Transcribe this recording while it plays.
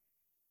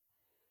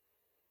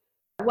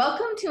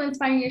Welcome to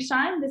Inspire Your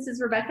Shine. This is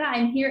Rebecca.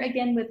 I'm here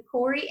again with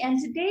Corey, and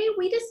today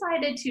we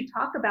decided to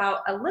talk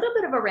about a little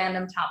bit of a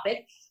random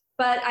topic,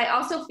 but I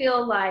also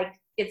feel like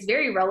it's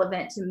very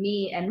relevant to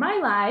me and my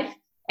life,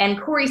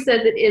 and Corey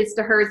says it is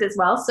to hers as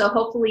well, so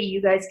hopefully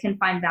you guys can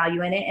find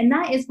value in it, and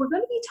that is we're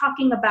going to be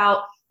talking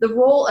about the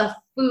role of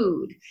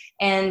food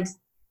and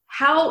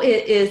how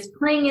it is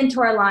playing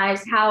into our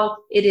lives, how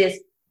it is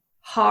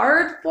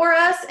hard for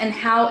us, and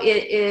how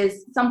it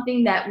is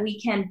something that we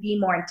can be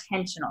more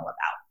intentional about.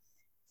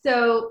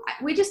 So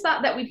we just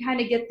thought that we'd kind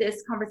of get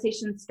this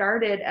conversation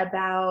started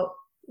about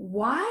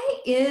why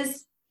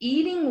is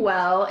eating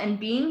well and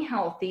being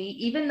healthy,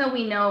 even though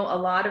we know a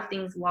lot of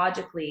things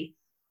logically,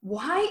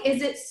 why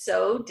is it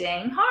so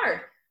dang hard?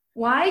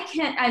 Why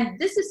can't, and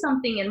this is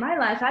something in my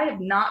life I have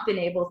not been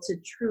able to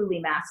truly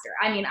master.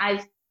 I mean,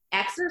 I've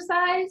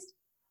exercised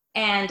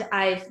and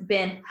I've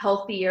been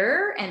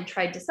healthier and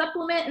tried to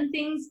supplement and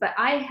things, but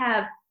I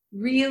have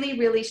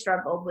really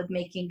struggled with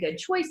making good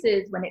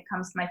choices when it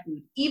comes to my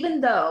food, even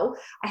though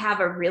I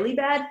have a really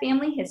bad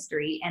family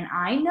history and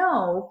I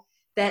know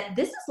that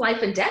this is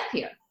life and death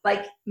here.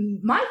 Like,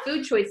 my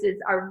food choices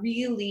are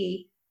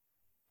really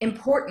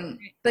important,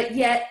 but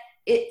yet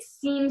it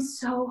seems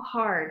so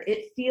hard.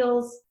 It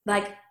feels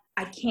like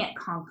I can't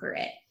conquer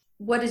it.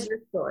 What is your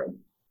story?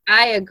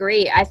 I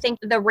agree. I think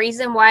the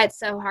reason why it's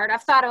so hard,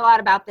 I've thought a lot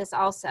about this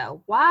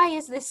also. Why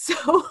is this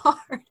so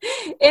hard?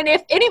 And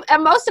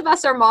most of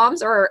us are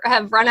moms or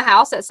have run a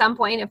house at some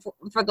point, if,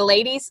 for the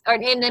ladies,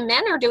 and the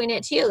men are doing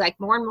it too. Like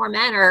more and more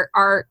men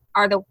are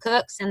the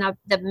cooks and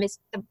the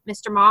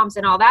Mr. Moms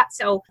and all that.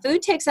 So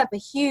food takes up a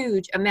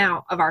huge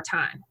amount of our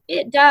time.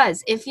 It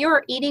does. If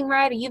you're eating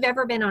right, or you've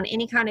ever been on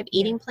any kind of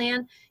eating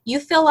plan, you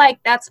feel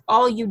like that's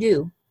all you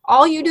do.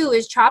 All you do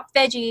is chop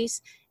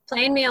veggies,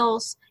 plain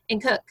meals,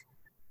 and cook.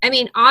 I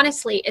mean,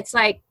 honestly, it's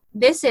like,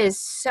 this is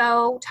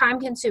so time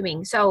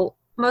consuming. So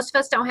most of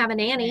us don't have a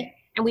nanny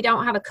and we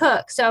don't have a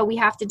cook. So we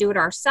have to do it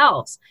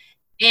ourselves.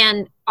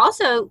 And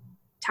also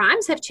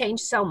times have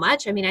changed so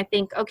much. I mean, I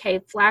think, okay,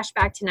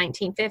 flashback to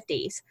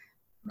 1950s,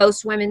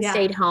 most women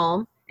stayed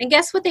home, and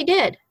guess what they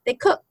did? They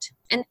cooked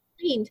and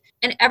cleaned,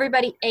 and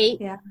everybody ate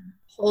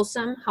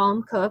wholesome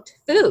home cooked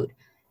food.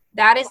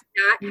 That is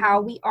not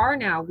how we are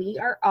now. We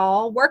are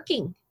all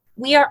working.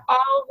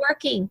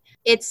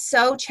 It's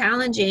so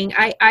challenging.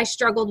 I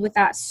struggled with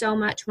that so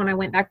much when I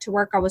went back to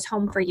work. I was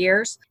home for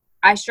years.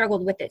 I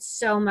struggled with it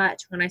so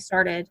much when I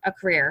started a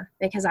career,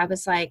 because I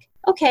was like,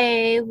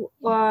 okay,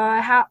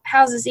 well,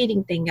 how's this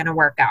eating thing going to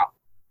work out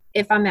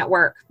if I'm at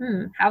work?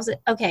 How's it?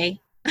 Okay,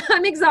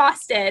 I'm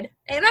exhausted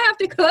and I have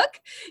to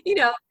cook.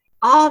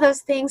 All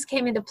those things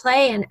came into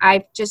play, and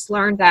I've just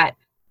learned that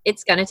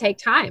it's going to take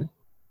time.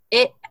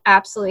 It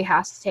absolutely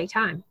has to take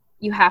time.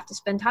 You have to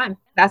spend time.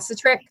 That's the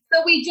trick.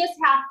 So we just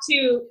have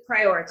to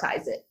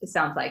prioritize it. It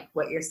sounds like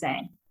what you're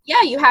saying.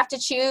 Yeah, you have to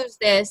choose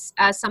this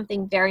as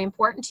something very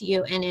important to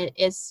you. And it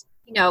is,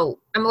 I'm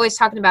always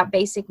talking about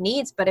basic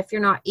needs, but if you're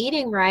not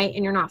eating right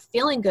and you're not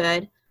feeling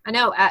good, I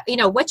know,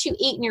 what you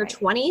eat in your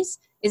 20s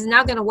is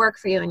not going to work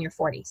for you in your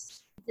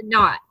 40s. It's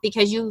not,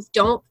 because you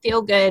don't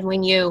feel good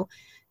when you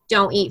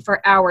don't eat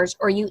for hours,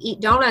 or you eat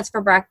donuts for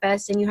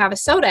breakfast and you have a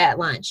soda at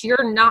lunch.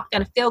 You're not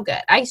going to feel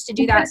good. I used to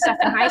do that stuff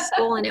in high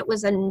school, and it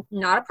was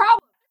not a problem.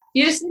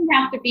 You just didn't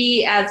have to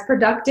be as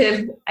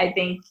productive, I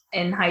think,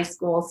 in high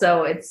school.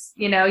 So it's,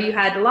 you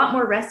had a lot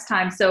more rest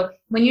time. So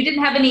when you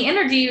didn't have any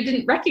energy, you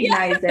didn't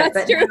recognize it.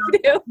 That's true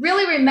too.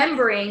 Really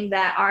remembering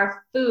that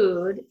our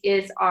food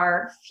is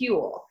our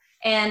fuel.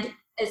 And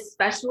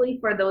especially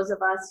for those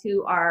of us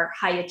who are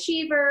high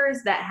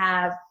achievers that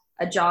have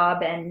a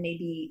job and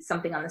maybe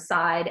something on the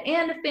side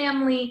and a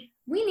family,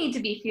 we need to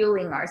be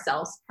fueling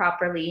ourselves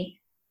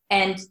properly.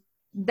 And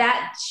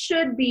that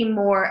should be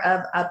more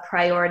of a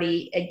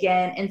priority,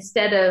 again,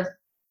 instead of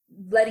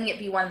letting it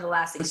be one of the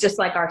last things, just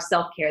like our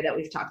self-care that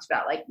we've talked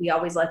about. Like, we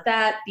always let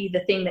that be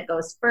the thing that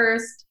goes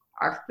first,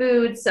 our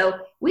food. So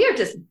we are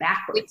just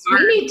backwards.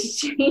 We need to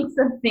change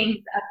some things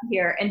up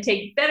here and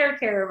take better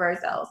care of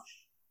ourselves.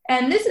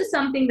 And this is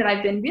something that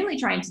I've been really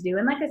trying to do.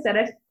 And like I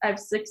said, I've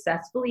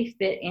successfully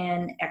fit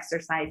in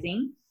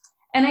exercising.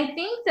 And I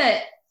think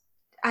that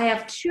I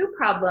have two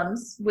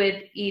problems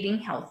with eating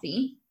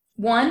healthy.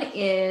 One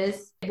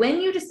is,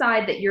 when you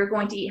decide that you're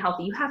going to eat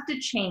healthy, you have to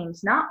change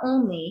not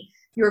only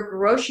your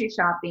grocery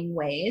shopping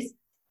ways,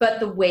 but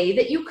the way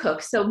that you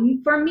cook. So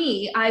for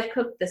me, I've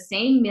cooked the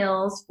same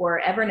meals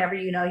forever and ever.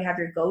 You have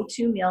your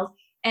go-to meals.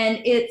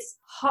 And it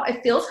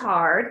feels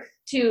hard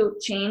to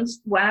change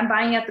what I'm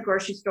buying at the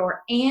grocery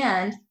store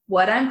and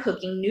what I'm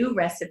cooking, new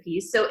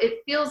recipes. So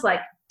it feels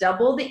like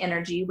double the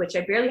energy, which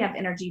I barely have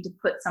energy to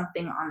put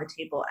something on the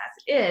table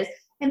as it is.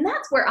 And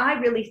that's where I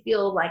really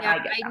feel like I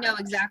know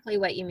exactly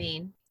what you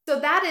mean. So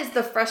that is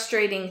the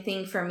frustrating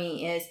thing for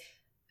me is,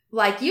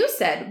 like you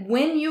said,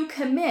 when you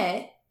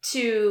commit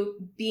to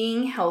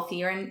being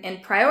healthier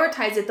and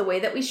prioritize it the way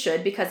that we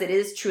should, because it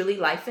is truly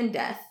life and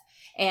death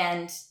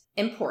and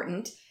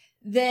important,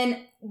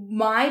 then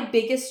my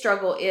biggest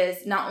struggle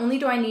is, not only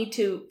do I need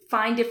to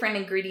find different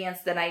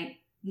ingredients that I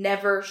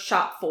never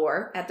shop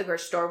for at the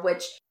grocery store,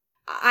 which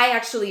I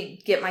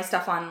actually get my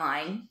stuff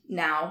online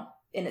now,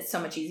 and it's so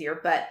much easier,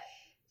 but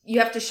you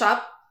have to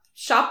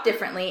shop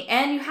differently,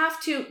 and you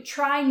have to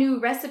try new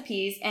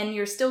recipes, and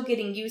you're still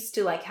getting used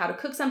to like how to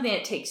cook something.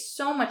 It takes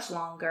so much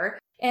longer.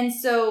 And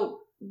so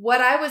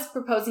what I was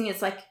proposing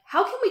is like,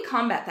 how can we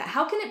combat that?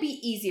 How can it be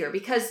easier?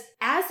 Because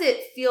as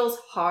it feels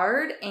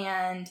hard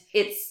and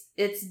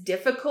it's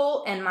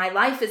difficult and my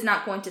life is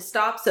not going to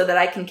stop so that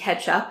I can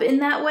catch up in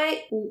that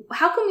way,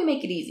 how can we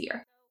make it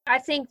easier? I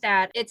think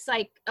that it's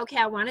like, okay,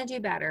 I want to do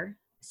better.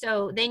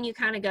 So then you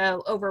kind of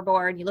go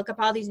overboard. You look up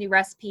all these new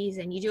recipes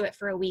and you do it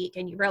for a week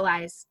and you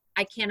realize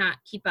I cannot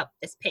keep up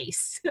this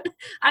pace.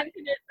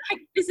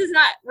 This is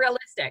not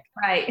realistic.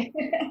 Right.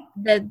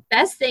 The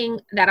best thing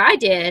that I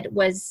did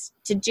was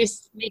to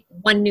just make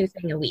one new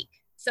thing a week.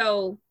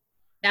 So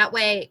that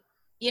way,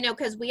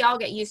 because we all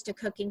get used to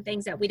cooking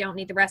things that we don't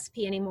need the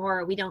recipe anymore,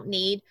 or we don't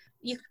need,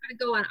 you kind of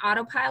go on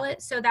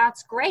autopilot. So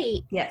that's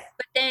great. Yes.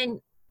 But then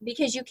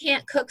because you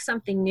can't cook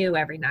something new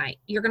every night,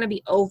 you're going to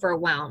be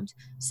overwhelmed.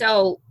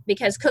 So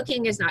because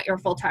cooking is not your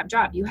full-time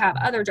job, you have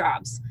other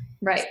jobs.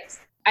 Right.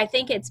 I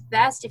think it's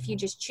best if you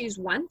just choose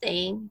one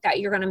thing that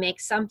you're going to make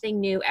something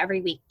new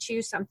every week.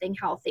 Choose something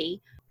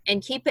healthy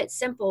and keep it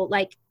simple.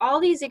 Like all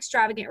these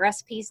extravagant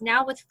recipes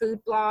now with food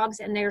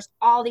blogs, and there's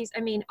all these,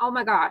 oh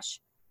my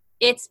gosh,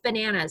 it's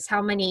bananas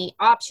how many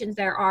options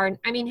there are.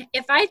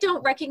 If I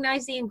don't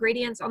recognize the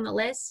ingredients on the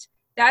list,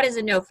 that is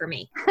a no for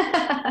me.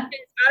 I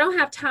don't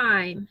have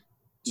time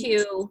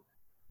to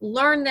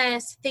learn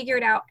this, figure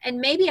it out. And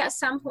maybe at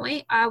some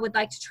point I would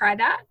like to try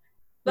that.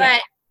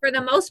 But for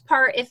the most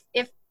part, if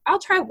I'll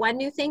try one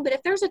new thing, but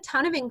if there's a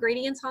ton of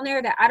ingredients on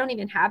there that I don't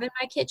even have in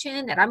my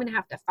kitchen that I'm going to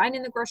have to find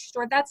in the grocery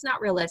store, that's not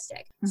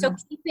realistic. Mm-hmm. So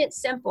keep it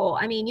simple.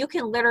 You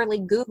can literally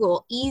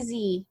Google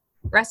easy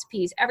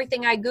recipes.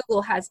 Everything I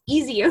Google has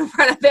easy in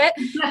front of it.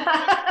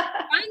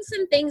 Find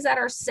some things that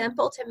are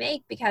simple to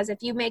make, because if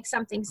you make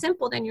something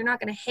simple, then you're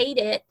not going to hate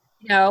it,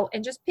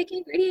 and just pick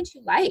ingredients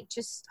you like,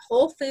 just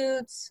whole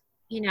foods,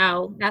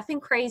 nothing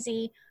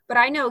crazy. But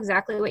I know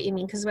exactly what you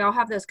mean, because we all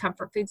have those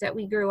comfort foods that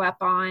we grew up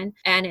on,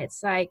 and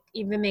it's like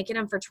you've been making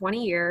them for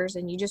 20 years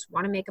and you just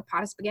want to make a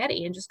pot of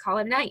spaghetti and just call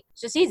it a night.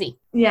 It's just easy.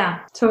 Yeah,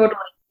 totally.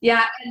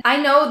 Yeah, I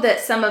know that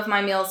some of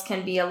my meals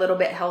can be a little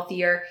bit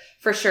healthier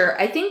for sure.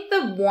 I think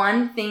the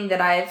one thing that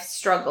I've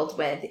struggled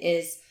with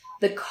is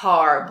the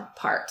carb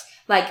part.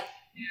 Like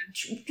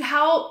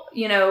how,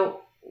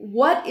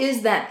 what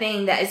is that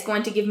thing that is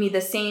going to give me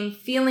the same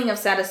feeling of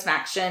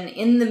satisfaction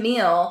in the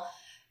meal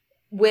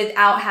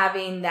without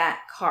having that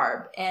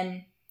carb?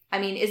 And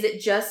is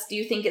it just, do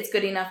you think it's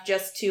good enough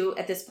just to,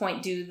 at this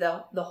point, do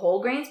the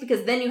whole grains?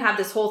 Because then you have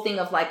this whole thing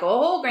of like, a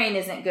whole grain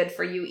isn't good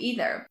for you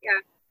either. Yeah.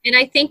 And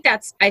I think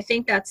that's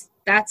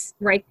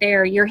right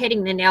there. You're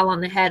hitting the nail on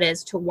the head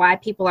as to why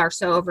people are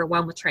so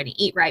overwhelmed with trying to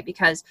eat right,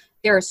 because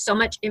there is so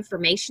much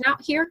information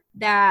out here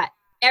that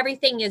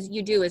everything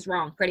you do is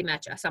wrong pretty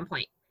much at some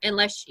point.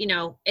 Unless,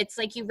 it's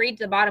like you read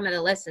the bottom of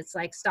the list, it's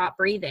like stop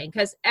breathing,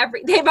 because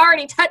they've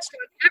already touched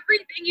on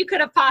everything you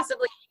could have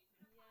possibly eaten.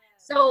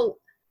 So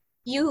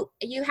you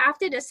have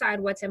to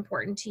decide what's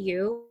important to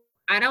you.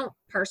 I don't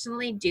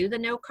personally do the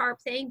no carb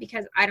thing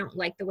because I don't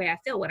like the way I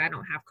feel when I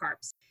don't have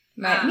carbs.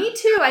 Right. Me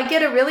too. I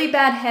get a really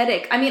bad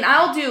headache.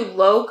 I'll do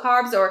low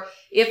carbs, or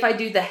if I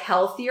do the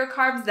healthier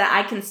carbs, that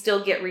I can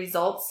still get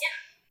results.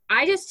 Yeah.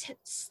 I just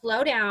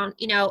slow down,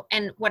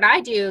 and what I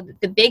do,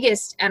 the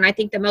biggest, and I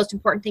think the most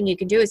important thing you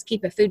can do is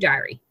keep a food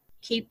diary.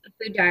 Keep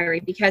a food diary,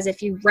 because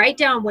if you write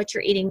down what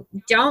you're eating,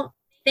 don't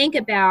think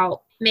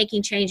about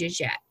making changes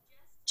yet.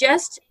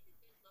 Just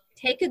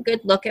take a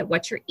good look at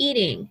what you're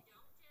eating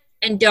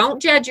and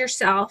don't judge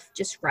yourself.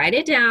 Just write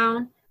it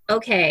down.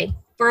 Okay.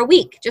 For a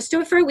week, just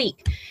do it for a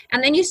week.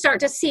 And then you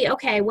start to see,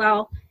 okay,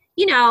 well,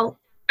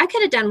 I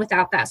could have done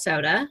without that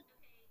soda.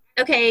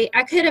 Okay,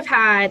 I could have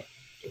had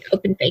an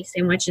open face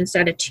sandwich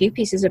instead of 2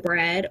 pieces of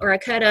bread, or I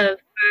could have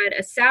had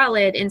a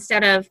salad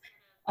instead of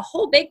a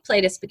whole big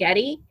plate of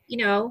spaghetti.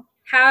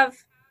 Have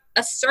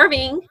a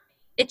serving.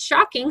 It's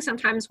shocking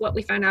sometimes what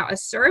we find out a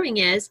serving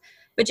is,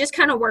 but just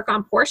kind of work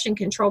on portion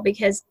control,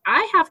 because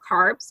I have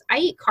carbs. I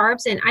eat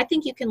carbs, and I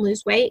think you can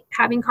lose weight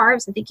having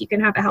carbs. I think you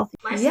can have a healthy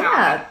lifestyle.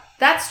 Yeah,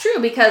 that's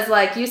true, because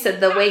like you said,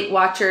 the Weight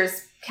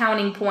Watchers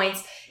counting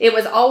points, it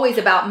was always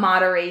about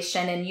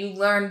moderation, and you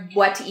learn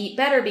what to eat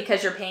better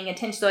because you're paying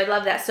attention. So I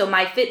love that. So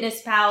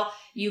MyFitnessPal,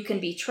 you can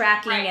be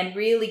tracking and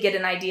really get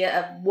an idea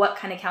of what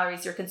kind of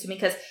calories you're consuming,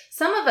 because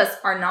some of us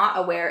are not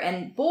aware.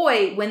 And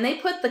boy, when they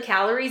put the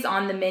calories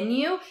on the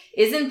menu,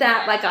 isn't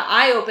that like an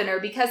eye opener?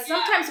 Because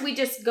sometimes we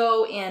just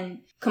go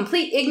in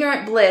complete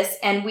ignorant bliss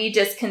and we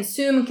just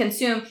consume.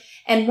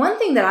 And one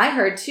thing that I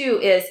heard too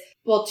is,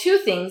 well, 2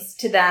 things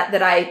to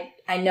that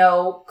I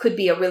know could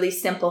be a really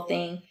simple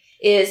thing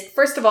is,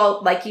 first of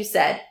all, like you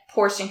said,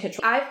 portion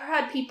control. I've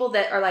had people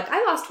that are like,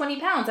 I lost 20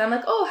 pounds. I'm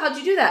like, oh, how'd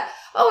you do that?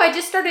 Oh, I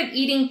just started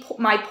eating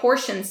my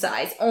portion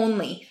size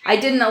only. I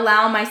didn't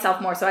allow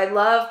myself more. So I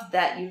loved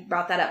that you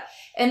brought that up.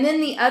 And then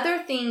the other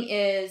thing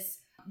is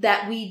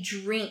that we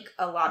drink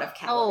a lot of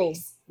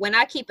calories. When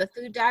I keep a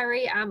food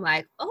diary, I'm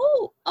like,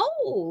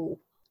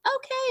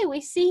 okay, okay,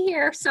 we see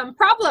here some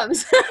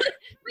problems.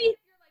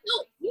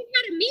 No, you've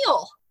had a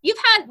meal. You've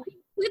had the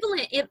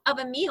equivalent of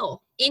a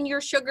meal in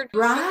your sugar.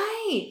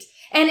 Right.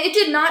 And it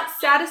did not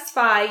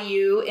satisfy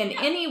you in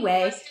any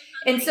way.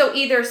 And so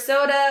either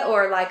soda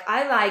or like,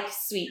 I like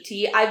sweet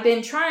tea. I've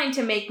been trying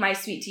to make my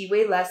sweet tea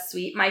way less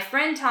sweet. My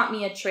friend taught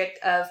me a trick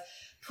of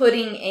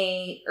putting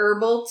a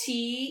herbal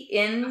tea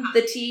in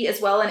the tea as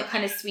well, and it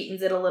kind of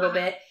sweetens it a little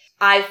bit.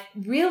 I've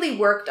really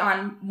worked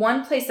on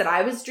one place that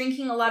I was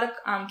drinking a lot of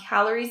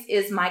calories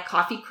is my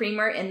coffee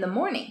creamer in the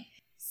morning.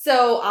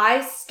 So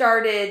I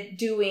started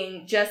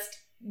doing just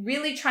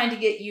really trying to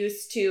get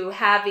used to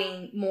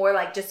having more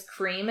like just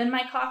cream in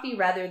my coffee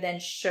rather than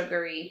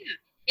sugary.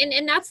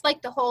 And that's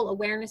like the whole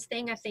awareness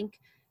thing. I think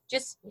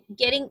just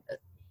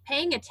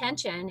paying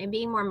attention and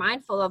being more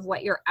mindful of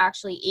what you're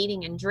actually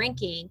eating and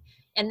drinking,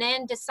 and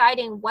then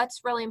deciding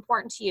what's really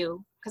important to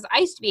you. Because I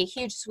used to be a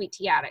huge sweet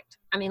tea addict.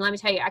 I mean, let me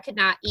tell you, I could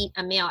not eat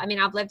a meal. I mean,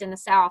 I've lived in the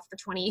South for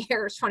 20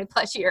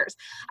 plus years.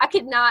 I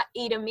could not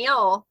eat a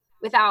meal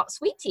without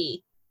sweet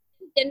tea.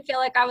 Didn't feel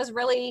like I was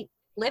really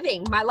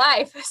living my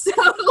life. So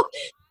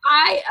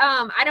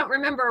I don't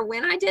remember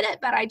when I did it,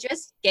 but I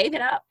just gave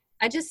it up.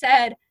 I just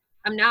said,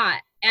 I'm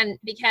not. And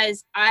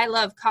because I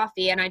love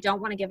coffee and I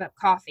don't want to give up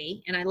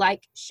coffee and I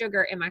like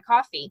sugar in my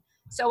coffee.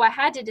 So I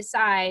had to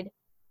decide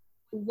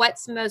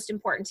what's most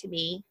important to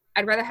me.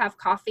 I'd rather have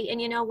coffee.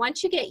 And,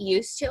 once you get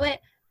used to it,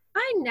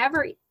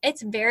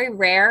 it's very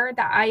rare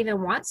that I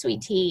even want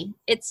sweet tea.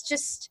 It's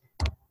just,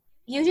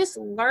 you just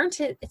learn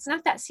it's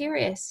not that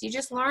serious. You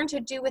just learn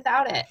to do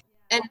without it.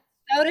 And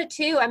soda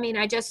too. I mean,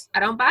 I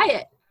don't buy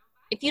it.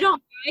 If you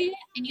don't buy it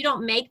and you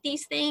don't make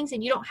these things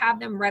and you don't have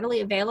them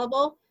readily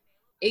available,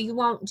 you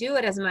won't do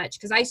it as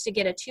much. Cause I used to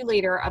get a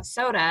 2-liter of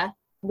soda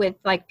with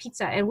like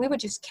pizza and we would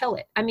just kill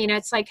it. I mean,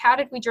 it's like, how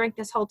did we drink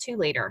this whole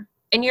 2-liter?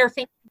 And you're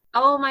thinking,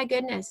 oh my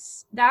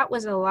goodness, that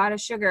was a lot of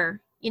sugar,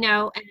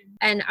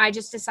 and I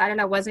just decided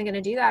I wasn't going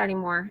to do that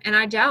anymore. And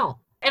I don't.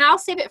 And I'll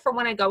save it for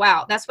when I go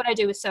out. That's what I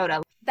do with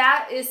soda.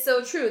 That is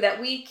so true that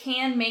we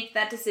can make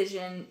that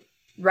decision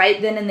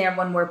right then and there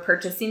when we're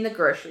purchasing the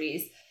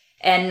groceries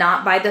and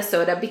not buy the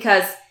soda.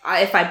 Because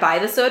if I buy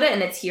the soda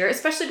and it's here,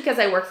 especially because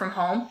I work from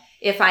home,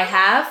 if I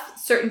have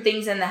certain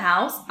things in the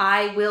house,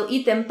 I will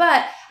eat them.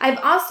 But I've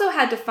also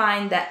had to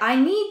find that I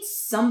need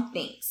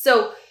something.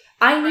 So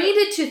I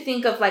needed to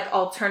think of like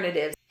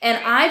alternatives.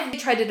 And I've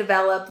tried to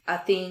develop a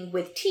thing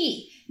with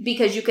tea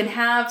because you can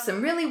have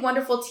some really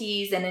wonderful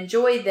teas and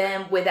enjoy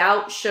them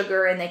without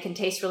sugar and they can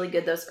taste really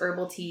good, those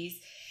herbal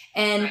teas.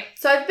 And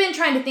so I've been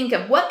trying to think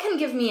of what can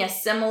give me a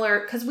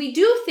similar, because we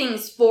do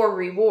things for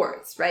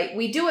rewards, right?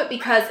 We do it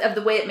because of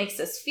the way it makes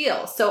us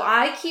feel. So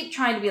I keep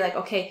trying to be like,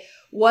 okay,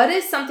 what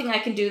is something I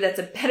can do that's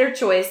a better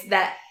choice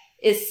that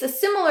is a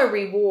similar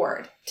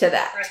reward to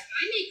that? Right.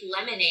 I make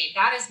lemonade.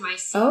 That is my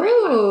secret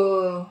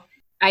one.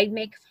 I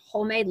make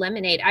homemade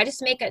lemonade. I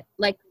just make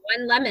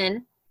one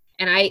lemon,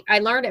 and I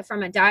learned it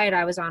from a diet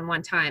I was on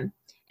one time.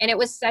 And it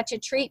was such a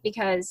treat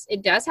because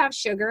it does have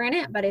sugar in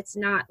it, but it's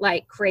not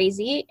like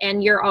crazy.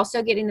 And you're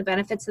also getting the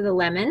benefits of the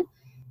lemon.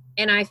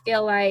 And I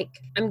feel like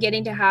I'm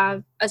getting to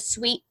have a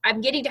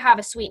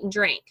sweetened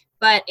drink,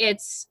 but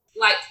it's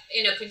like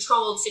in a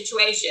controlled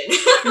situation.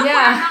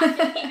 Yeah.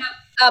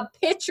 A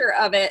pitcher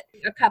of it,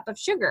 a cup of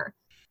sugar.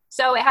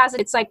 So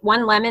it's like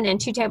 1 lemon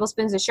and 2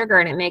 tablespoons of sugar,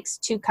 and it makes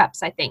 2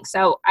 cups, I think.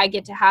 So I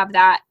get to have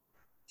that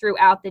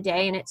throughout the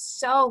day, and it's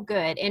so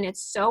good and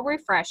it's so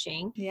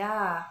refreshing.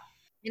 Yeah.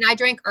 And I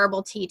drink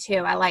herbal tea too.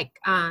 I like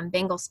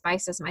Bengal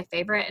spice is my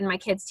favorite, and my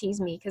kids tease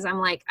me because I'm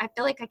like, I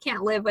feel like I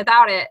can't live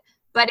without it.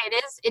 But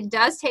it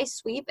does taste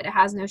sweet, but it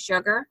has no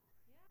sugar.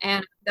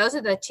 And those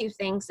are the 2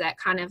 things that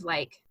kind of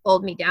like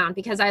hold me down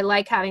because I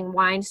like having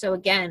wine. So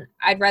again,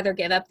 I'd rather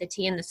give up the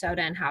tea and the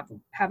soda and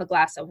have a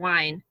glass of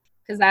wine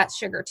because that's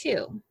sugar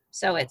too.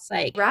 So it's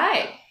like,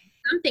 right.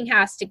 Something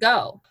has to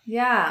go.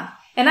 Yeah.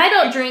 And I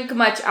don't drink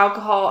much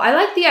alcohol. I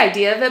like the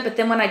idea of it, but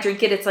then when I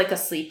drink it, it's like a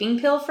sleeping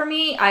pill for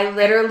me.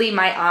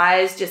 My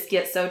eyes just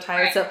get so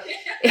tired. Right. So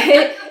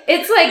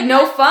it's like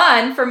no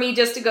fun for me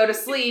just to go to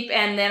sleep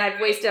and then I've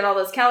wasted all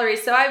those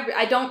calories. So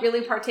I don't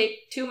really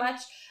partake too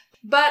much.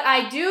 But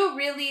I do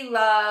really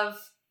love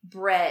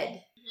bread.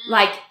 Mm-hmm.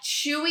 Like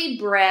chewy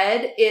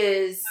bread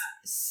is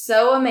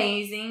so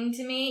amazing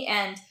to me.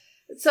 And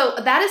so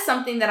that is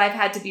something that I've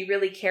had to be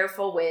really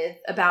careful with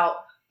about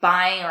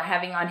buying or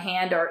having on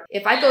hand. Or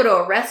if I go to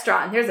a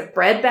restaurant and there's a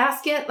bread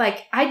basket,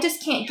 like I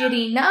just can't get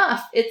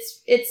enough.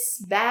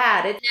 It's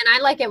bad. And I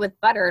like it with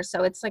butter.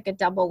 So it's like a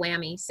double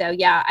whammy. So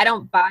yeah, I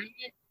don't buy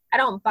it. I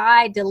don't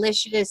buy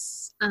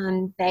delicious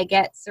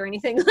baguettes or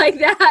anything like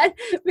that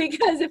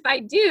because if I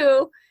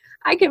do,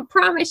 I can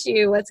promise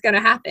you what's going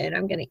to happen.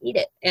 I'm going to eat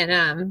it.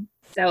 And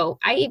so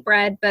I eat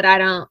bread, but I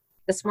don't.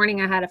 This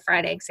morning I had a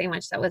fried egg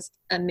sandwich that was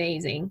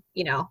amazing.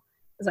 It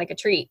was like a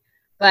treat.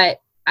 But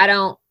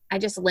I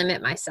just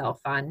limit myself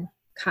on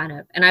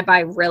and I buy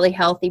really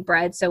healthy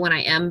bread. So when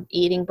I am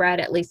eating bread,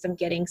 at least I'm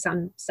getting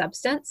some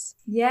substance.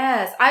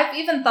 Yes. I've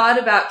even thought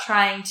about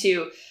trying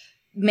to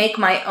make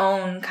my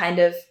own kind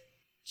of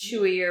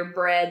chewier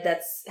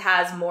bread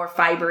has more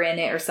fiber in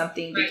it or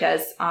something,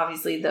 because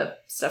obviously the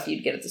stuff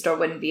you'd get at the store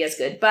wouldn't be as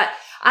good. But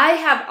I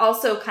have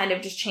also kind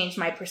of just changed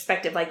my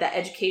perspective, like that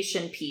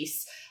education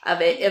piece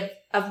of it,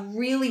 of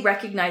really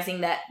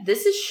recognizing that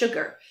this is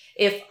sugar.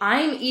 If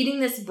I'm eating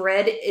this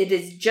bread, it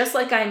is just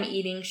like I'm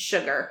eating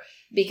sugar,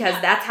 because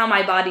that's how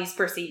my body's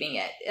perceiving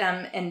it,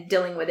 and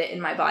dealing with it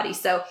in my body.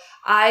 So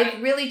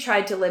I've really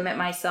tried to limit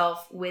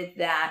myself with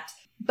that.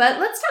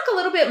 But let's talk a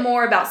little bit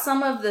more about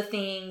some of the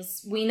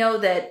things. We know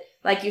that,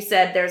 like you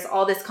said, there's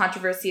all this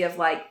controversy of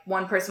like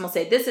one person will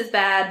say this is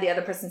bad, the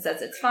other person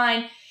says it's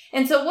fine.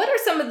 And so what are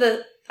some of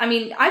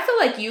I feel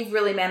like you've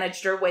really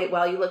managed your weight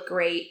well. You look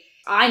great.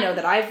 I know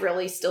that I've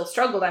really still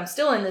struggled. I'm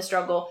still in the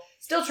struggle,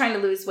 still trying to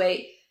lose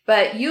weight.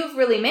 But you've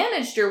really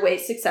managed your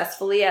weight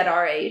successfully at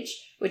our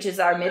age, which is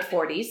our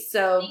mid-40s.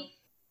 So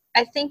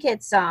I think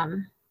it's, I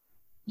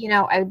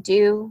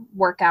do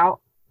work out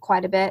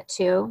quite a bit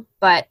too,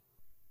 but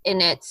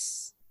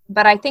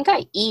I think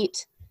I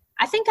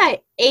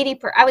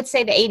would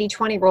say the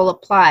 80-20 rule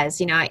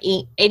applies. I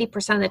eat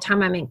 80% of the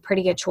time. I make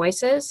pretty good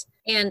choices.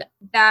 And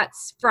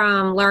that's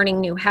from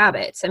learning new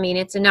habits.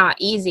 It's not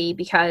easy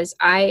because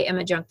I am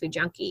a junk food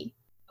junkie.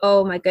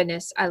 Oh my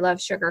goodness, I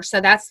love sugar.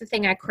 So that's the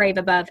thing I crave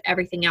above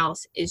everything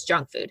else is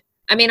junk food.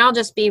 I'll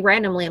just be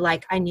randomly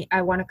like,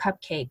 I want a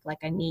cupcake. Like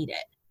I need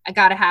it. I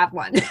got to have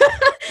one,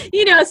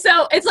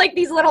 so it's like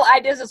these little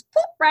ideas just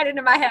poof right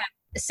into my head.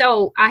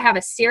 So I have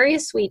a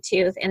serious sweet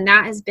tooth, and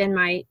that has been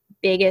my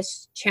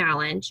biggest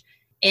challenge.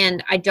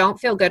 And I don't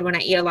feel good when I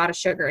eat a lot of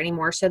sugar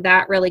anymore. So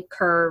that really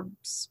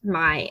curbs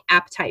my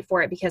appetite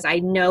for it, because I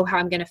know how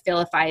I'm going to feel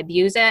if I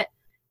abuse it.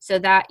 So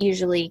that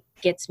usually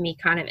gets me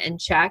kind of in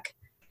check.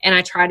 And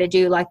I try to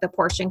do like the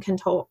portion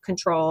control,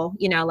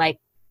 like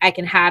I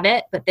can have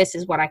it, but this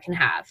is what I can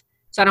have.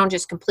 So I don't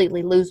just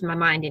completely lose my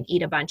mind and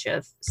eat a bunch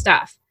of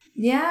stuff.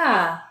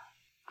 Yeah.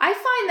 I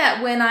find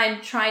that when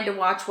I'm trying to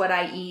watch what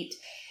I eat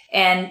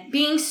and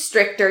being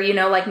stricter,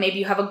 like maybe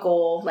you have a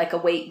goal, like a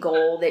weight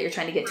goal that you're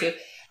trying to get to.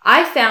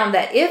 I found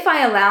that if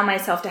I allow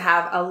myself to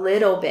have a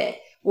little bit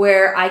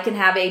where I can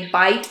have a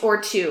bite or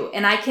two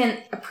and I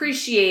can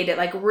appreciate it,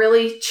 like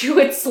really chew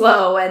it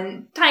slow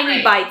and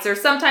tiny bites, or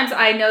sometimes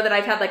I know that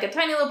I've had like a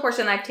tiny little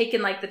portion, I've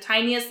taken like the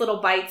tiniest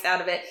little bites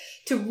out of it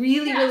to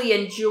really, really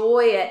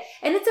enjoy it.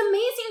 And it's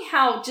amazing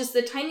how just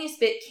the tiniest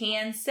bit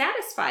can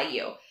satisfy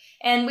you.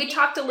 And we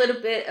talked a little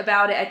bit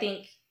about it, I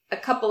think, a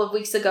couple of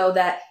weeks ago,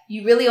 that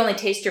you really only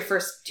taste your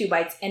first 2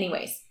 bites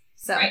anyways.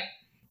 So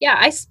yeah,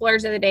 I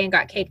splurged the other day and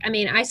got cake.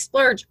 I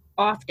splurge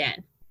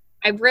often.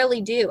 I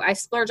really do. I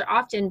splurge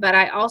often, but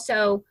I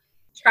also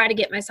try to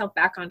get myself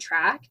back on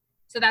track.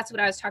 So that's what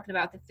I was talking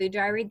about, the food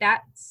diary.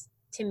 That's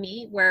to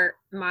me where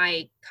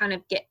my kind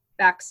of get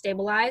back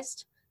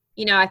stabilized.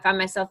 I find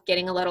myself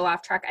getting a little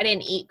off track. I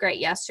didn't eat great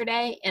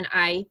yesterday, and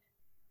I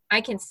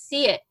can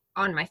see it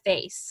on my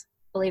face,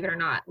 believe it or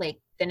not. Like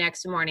the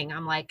next morning,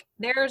 I'm like,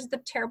 there's the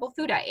terrible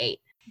food I ate.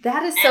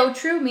 That is so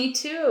true. Me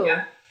too.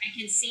 Yeah, I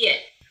can see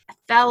it. I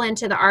fell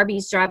into the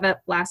Arby's drive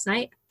up last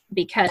night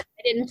because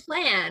I didn't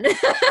plan.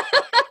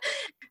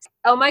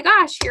 Oh my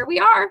gosh, here we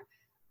are.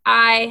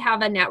 I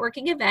have a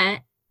networking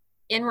event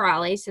in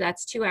Raleigh, so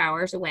that's 2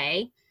 hours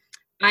away.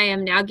 I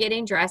am now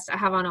getting dressed. I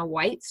have on a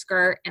white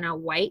skirt and a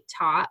white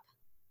top,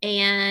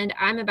 and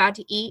I'm about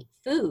to eat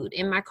food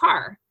in my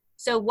car.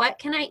 So what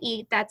can I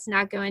eat that's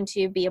not going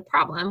to be a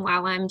problem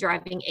while I'm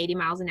driving 80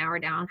 miles an hour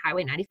down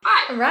Highway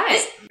 95?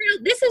 Right.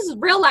 This is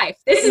real life.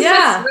 This is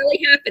what's really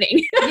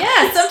happening.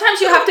 Yeah.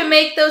 Sometimes you have to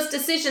make those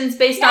decisions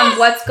based on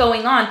what's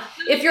going on.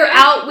 If you're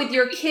out with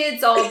your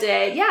kids all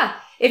day,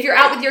 if you're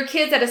out with your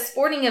kids at a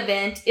sporting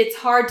event, it's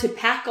hard to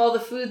pack all the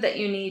food that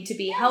you need to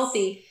be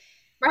healthy.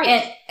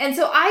 Right. And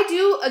so I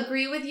do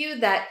agree with you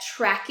that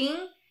tracking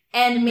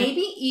and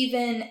maybe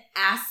even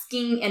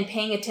asking and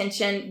paying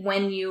attention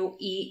when you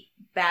eat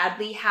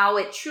badly, how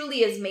it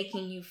truly is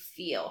making you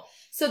feel,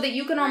 so that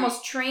you can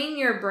almost train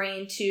your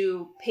brain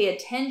to pay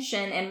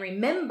attention and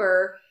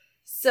remember,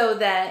 so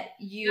that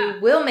you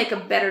will make a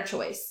better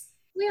choice.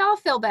 We all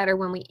feel better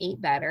when we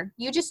eat better.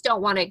 You just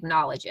don't want to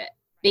acknowledge it,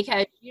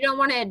 because you don't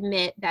want to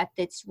admit that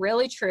it's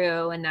really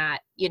true, and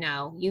that,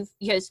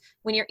 because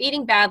when you're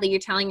eating badly, you're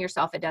telling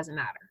yourself it doesn't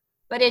matter,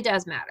 but it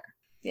does matter.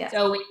 Yeah.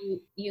 So when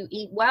you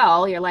eat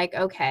well, you're like,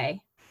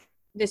 okay,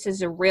 this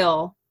is a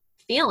real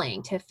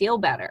feeling, to feel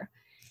better.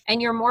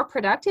 And you're more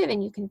productive,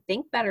 and you can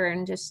think better,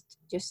 and just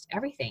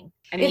everything.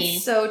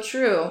 It's so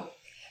true.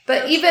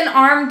 But even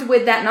armed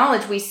with that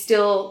knowledge, we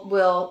still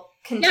will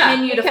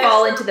continue to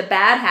fall into the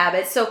bad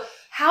habits. So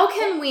how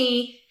can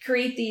we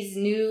create these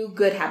new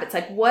good habits?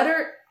 Like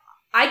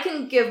I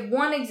can give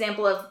one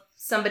example of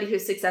somebody who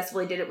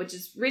successfully did it, which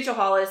is Rachel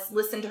Hollis.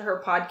 Listened to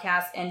her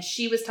podcast, and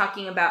she was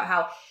talking about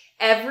how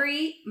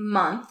every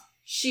month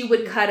she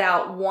would cut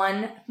out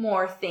one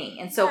more thing.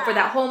 And so for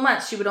that whole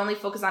month, she would only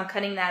focus on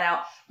cutting that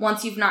out.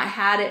 Once you've not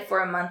had it for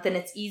a month and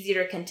it's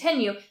easier to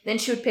continue, then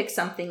she would pick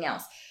something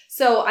else.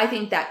 So I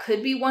think that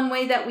could be one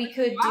way that we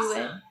could do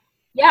it.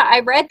 Yeah, I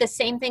read the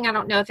same thing. I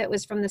don't know if it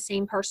was from the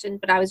same person,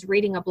 but I was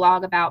reading a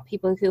blog about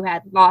people who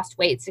had lost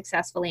weight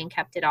successfully and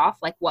kept it off.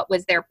 Like, what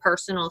was their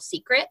personal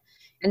secret?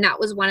 And that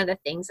was one of the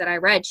things that I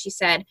read. She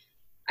said,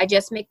 I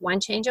just make one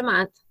change a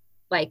month.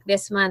 Like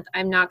this month,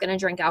 I'm not going to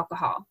drink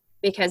alcohol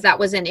because that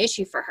was an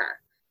issue for her.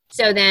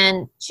 So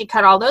then she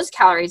cut all those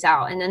calories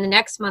out. And then the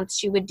next month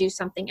she would do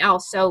something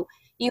else. So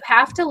you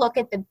have to look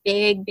at the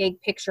big,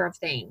 big picture of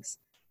things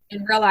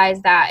and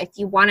realize that if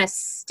you want to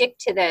stick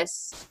to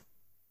this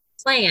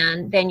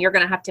plan, then you're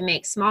going to have to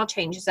make small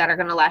changes that are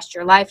going to last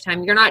your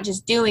lifetime. You're not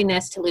just doing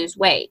this to lose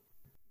weight,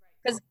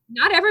 because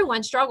not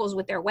everyone struggles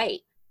with their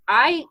weight.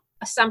 I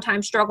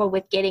sometimes struggle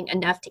with getting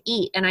enough to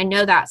eat. And I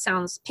know that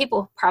sounds,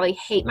 people probably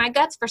hate my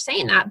guts for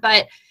saying that,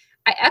 but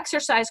I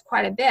exercise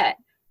quite a bit.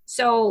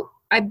 So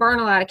I burn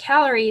a lot of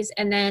calories,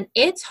 and then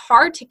it's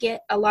hard to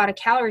get a lot of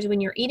calories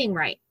when you're eating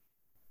right.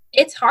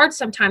 It's hard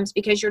sometimes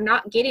because you're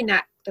not getting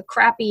the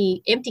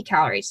crappy empty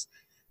calories.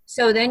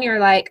 So then you're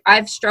like,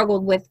 I've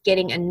struggled with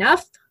getting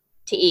enough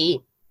to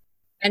eat.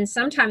 And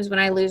sometimes when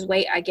I lose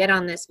weight, I get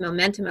on this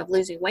momentum of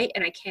losing weight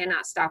and I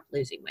cannot stop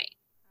losing weight.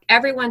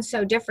 Everyone's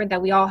so different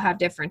that we all have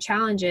different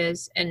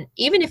challenges. And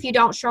even if you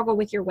don't struggle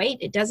with your weight,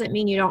 it doesn't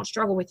mean you don't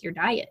struggle with your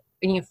diet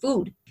and your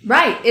food.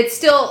 Right. It's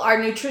still,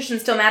 our nutrition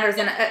still matters.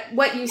 And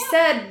what you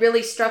said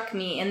really struck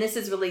me. And this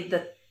is really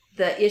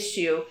the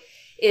issue,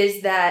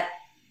 is that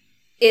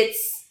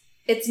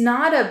it's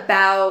not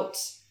about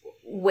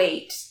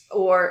weight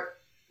or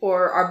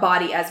our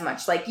body as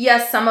much. Like,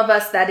 yes, some of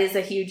us, that is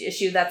a huge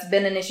issue. That's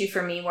been an issue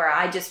for me, where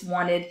I just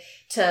wanted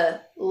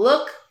to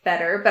look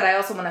better, but I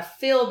also want to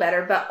feel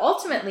better. But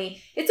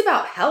ultimately, it's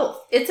about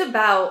health. It's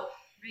about,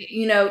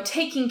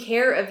 taking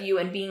care of you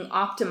and being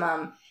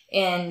optimum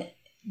in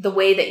the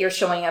way that you're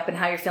showing up and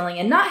how you're feeling,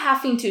 and not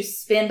having to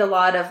spend a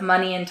lot of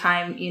money and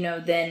time,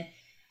 then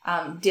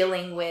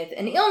dealing with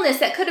an illness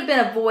that could have been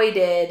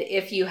avoided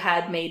if you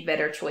had made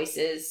better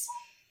choices.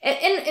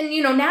 And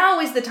now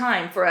is the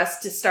time for us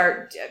to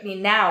start. I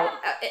mean, now,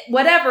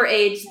 whatever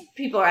age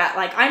people are at,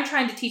 like, I'm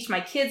trying to teach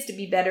my kids to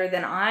be better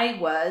than I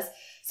was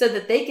so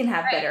that they can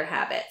have better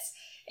habits.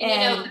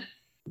 And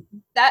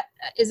that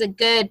is a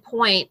good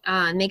point.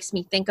 Makes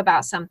me think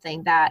about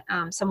something that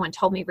someone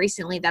told me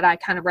recently that I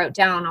kind of wrote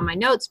down on my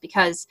notes,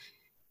 because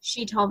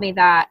she told me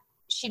that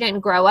she didn't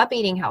grow up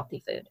eating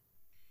healthy food.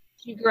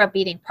 She grew up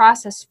eating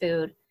processed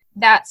food.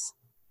 That's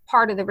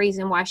part of the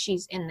reason why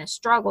she's in this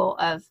struggle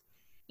of,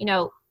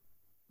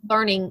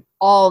 learning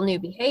all new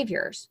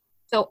behaviors.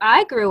 So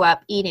I grew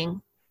up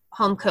eating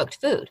home cooked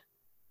food.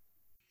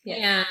 Yes.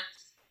 And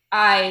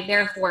I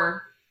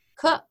therefore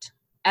cooked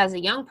as a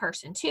young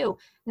person too.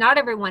 Not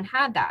everyone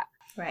had that.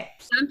 Right.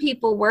 Some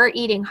people were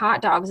eating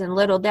hot dogs and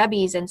Little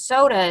Debbie's and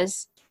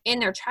sodas in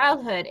their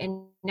childhood.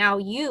 And now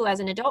you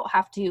as an adult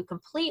have to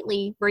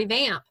completely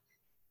revamp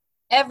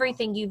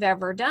everything you've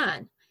ever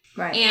done.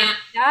 Right. And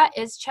that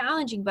is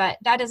challenging, but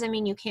that doesn't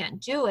mean you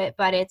can't do it.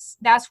 But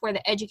that's where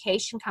the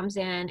education comes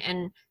in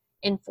and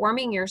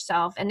informing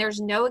yourself. And there's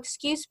no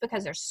excuse,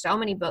 because there's so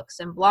many books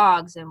and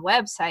blogs and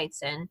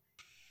websites. And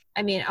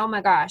I mean, oh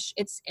my gosh,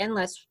 it's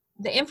endless.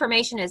 The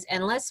information is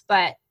endless,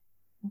 but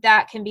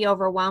that can be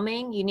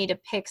overwhelming. You need to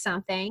pick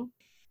something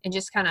and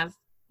just kind of,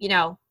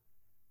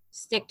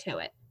 stick to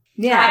it.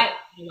 Yeah.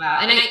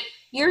 And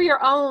you're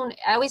your own,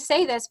 I always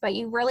say this, but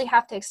you really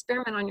have to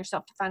experiment on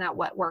yourself to find out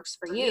what works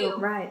for you.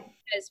 Right.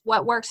 Because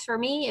what works for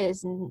me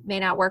may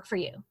not work for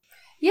you.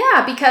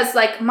 Yeah, because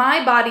like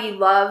my body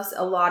loves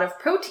a lot of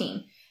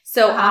protein.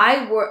 So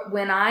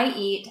when I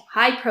eat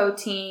high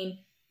protein,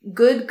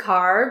 good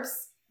carbs,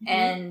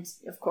 and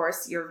of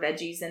course your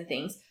veggies and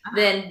things,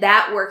 then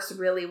that works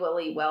really,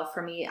 really well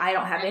for me. I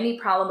don't have any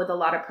problem with a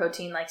lot of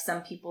protein like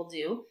some people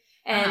do.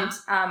 And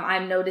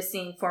I'm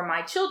noticing for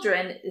my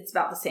children, it's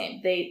about the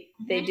same. They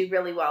do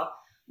really well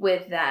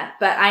with that.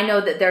 But I know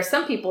that there are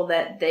some people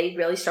that they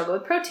really struggle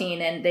with protein,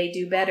 and they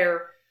do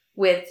better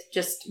with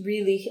just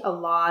really a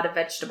lot of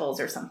vegetables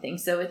or something.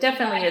 So it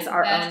definitely is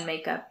our own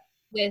makeup.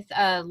 With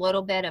a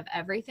little bit of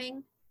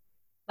everything,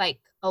 like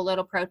a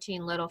little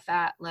protein, little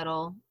fat,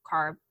 little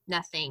carb,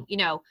 nothing.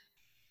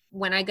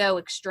 When I go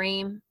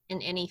extreme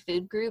in any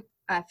food group,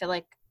 I feel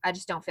like I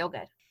just don't feel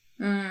good.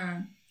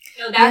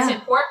 So that's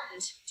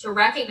important to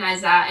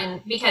recognize that.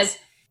 And because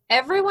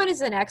everyone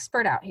is an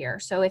expert out here.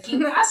 So if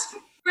you ask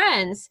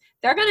friends,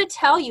 they're going to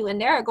tell you, and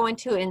they're going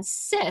to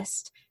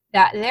insist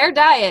that their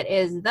diet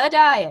is the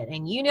diet,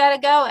 and you got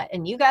to go it,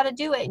 and you got to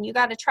do it, and you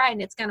got to try it,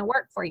 and it's going to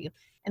work for you.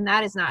 And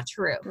that is not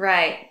true.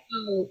 Right.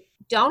 So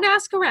don't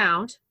ask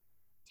around.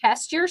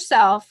 Test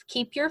yourself.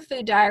 Keep your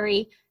food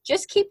diary.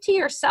 Just keep to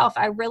yourself.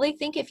 I really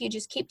think if you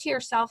just keep to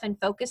yourself and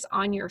focus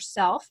on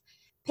yourself,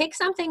 pick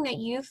something that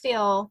you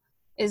feel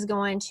is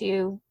going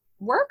to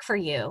work for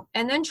you,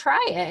 and then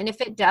try it. And if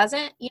it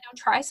doesn't,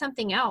 try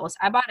something else.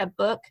 I bought a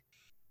book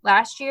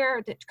last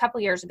year, a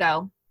couple years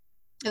ago.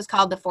 It was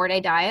called The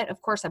 4-Day Diet.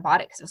 Of course I bought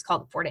it because it was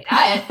called The 4-Day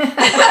Diet.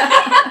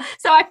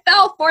 So I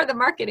fell for the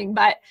marketing,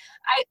 but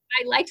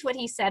I liked what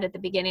he said at the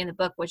beginning of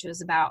the book, which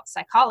was about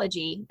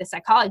psychology, the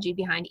psychology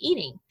behind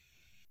eating.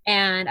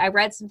 And I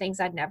read some things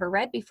I'd never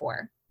read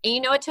before.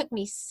 And it took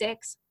me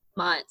 6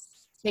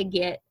 months to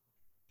get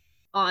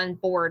on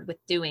board with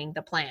doing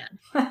the plan.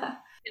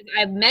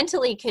 I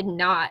mentally could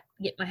not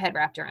get my head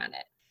wrapped around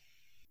it.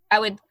 I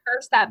would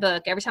curse that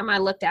book every time I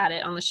looked at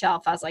it on the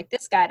shelf. I was like,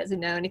 this guy doesn't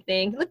know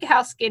anything. Look at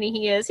how skinny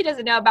he is. He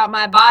doesn't know about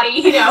my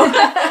body.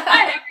 I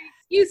had every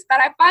excuse, but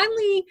I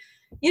finally,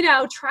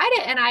 tried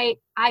it, and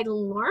I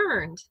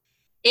learned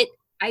it.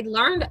 I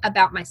learned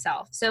about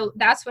myself. So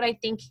that's what I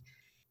think.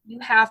 You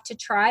have to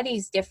try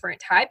these different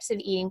types of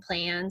eating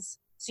plans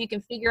so you can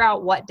figure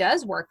out what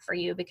does work for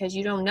you, because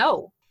you don't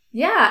know.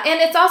 Yeah.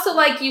 And it's also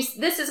like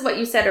this is what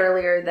you said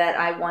earlier that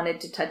I wanted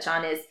to touch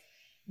on, is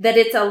that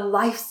it's a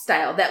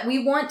lifestyle, that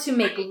we want to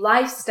make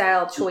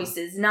lifestyle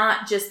choices,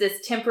 not just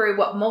this temporary,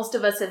 what most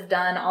of us have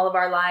done all of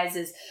our lives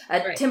is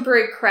a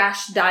temporary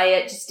crash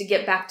diet just to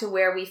get back to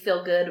where we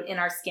feel good in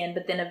our skin.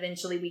 But then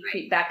eventually we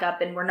creep back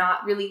up, and we're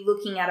not really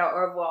looking at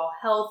our overall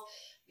health,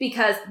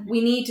 because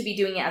we need to be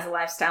doing it as a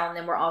lifestyle. And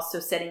then we're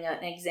also setting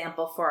an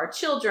example for our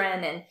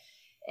children.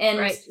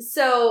 And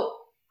so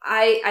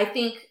I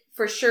think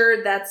for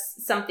sure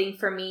that's something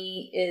for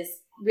me, is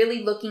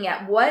really looking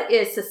at what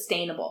is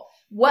sustainable.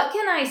 What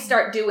can I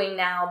start doing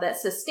now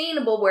that's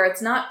sustainable, where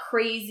it's not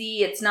crazy,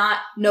 it's not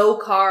no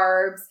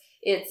carbs,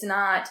 it's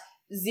not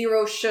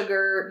zero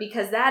sugar,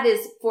 because that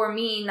is, for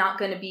me, not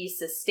going to be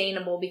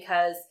sustainable,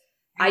 because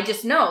I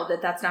just know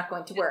that that's not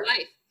going to work.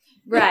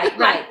 Right.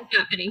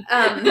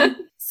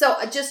 So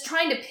just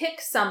trying to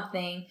pick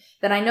something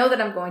that I know that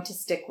I'm going to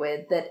stick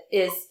with, that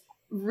is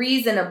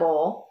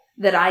reasonable,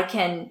 that I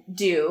can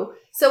do.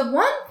 So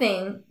one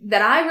thing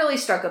that I really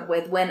struggled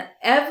with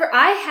whenever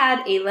I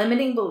had a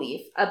limiting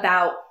belief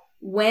about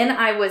when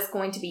I was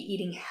going to be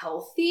eating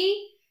healthy,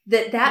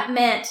 that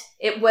meant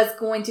it was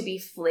going to be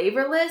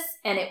flavorless,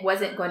 and it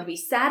wasn't going to be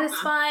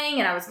satisfying,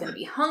 and I was going to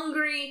be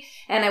hungry,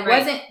 and I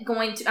was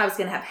going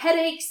to have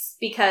headaches,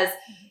 because,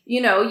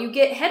 you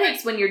get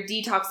headaches when you're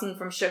detoxing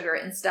from sugar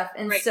and stuff.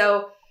 And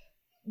so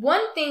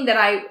one thing that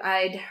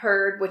I'd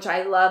heard, which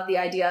I love the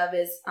idea of,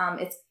 is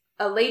it's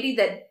a lady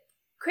that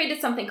created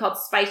something called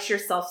Spice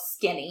Yourself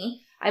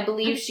Skinny. I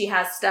believe she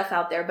has stuff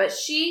out there, but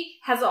she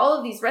has all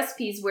of these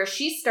recipes where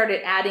she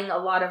started adding a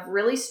lot of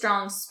really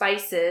strong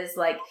spices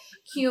like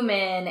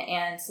cumin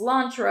and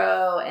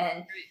cilantro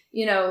and,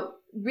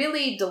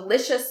 really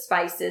delicious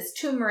spices,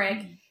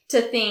 turmeric,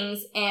 to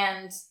things,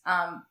 and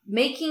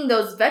making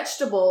those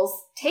vegetables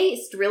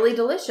taste really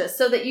delicious,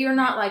 so that you're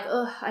not like,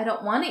 oh, I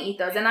don't want to eat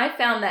those. And I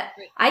found that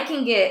I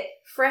can get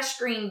fresh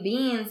green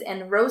beans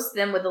and roast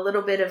them with a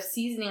little bit of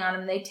seasoning on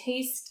them. They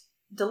taste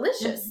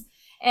delicious.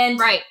 And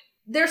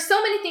there's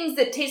so many things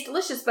that taste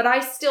delicious, but I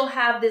still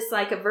have this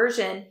like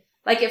aversion.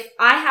 Like if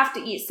I have to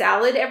eat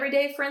salad every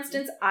day, for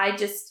instance, I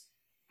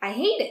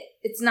hate it.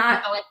 It's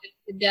not like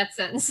the death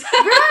sentence.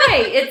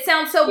 It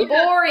sounds so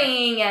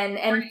boring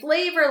and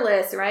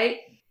flavorless. Right.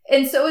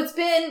 And so it's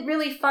been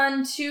really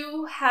fun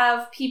to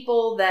have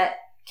people that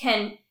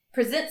can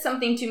present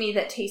something to me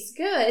that tastes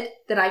good,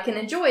 that I can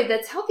enjoy,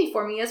 that's healthy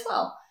for me as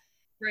well.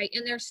 Right.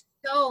 And there's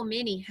so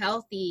many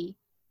healthy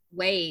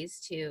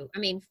ways to,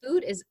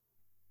 food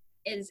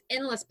is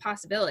endless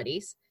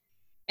possibilities.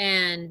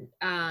 And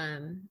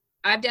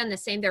I've done the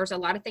same. There was a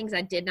lot of things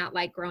I did not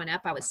like growing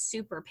up. I was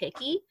super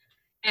picky.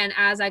 And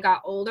as I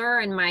got older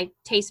and my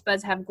taste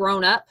buds have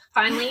grown up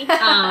finally,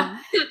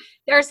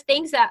 there's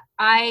things that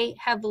I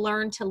have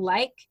learned to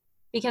like,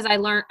 because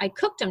I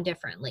cooked them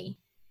differently.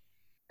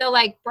 So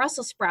like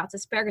Brussels sprouts,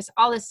 asparagus,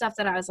 all this stuff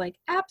that I was like,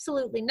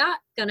 absolutely not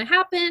going to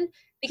happen,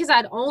 because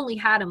I'd only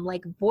had them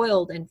like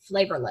boiled and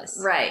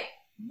flavorless. Right.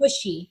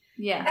 Mushy.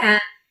 Yeah.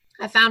 And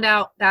I found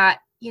out that,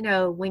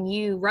 when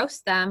you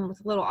roast them with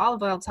a little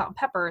olive oil, salt, and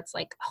pepper, it's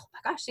like, oh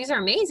my gosh, these are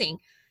amazing.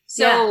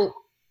 So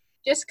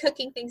just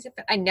cooking things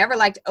different. I never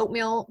liked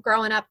oatmeal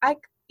growing up. I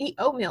eat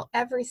oatmeal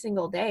every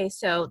single day.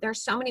 So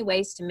there's so many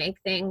ways to make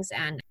things.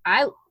 And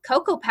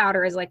cocoa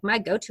powder is like my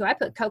go-to. I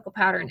put cocoa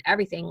powder in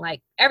everything.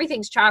 Like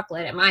everything's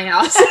chocolate at my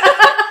house.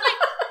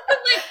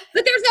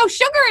 But there's no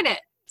sugar in it.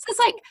 So it's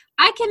like,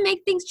 I can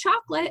make things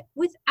chocolate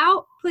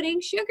without putting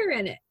sugar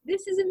in it.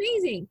 This is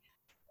amazing.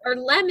 Or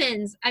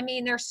lemons.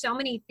 There's so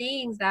many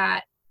things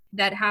that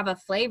have a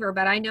flavor,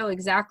 but I know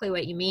exactly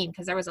what you mean,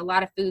 because there was a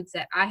lot of foods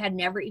that I had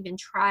never even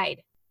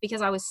tried,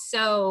 because I was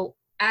so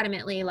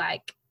adamantly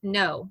like,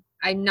 no,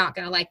 I'm not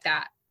going to like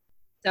that.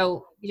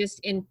 So just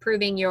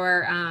improving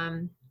your,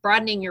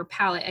 broadening your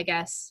palate, I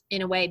guess,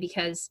 in a way,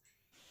 because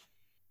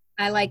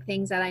I like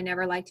things that I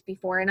never liked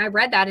before. And I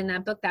read that in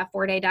that book, that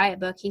 4-Day Diet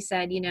book. He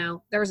said,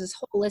 there was this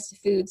whole list of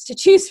foods to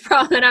choose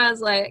from. And I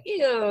was like,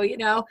 ew,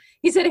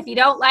 he said, if you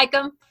don't like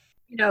them,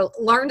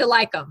 learn to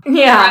like them.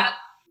 Yeah.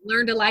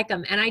 Learn to like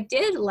them. And I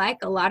did like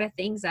a lot of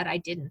things that I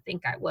didn't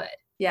think I would.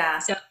 Yeah.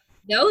 So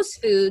those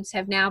foods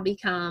have now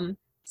become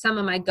some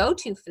of my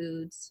go-to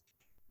foods.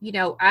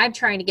 I'm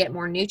trying to get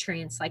more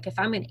nutrients. Like if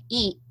I'm going to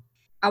eat,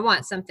 I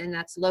want something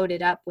that's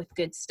loaded up with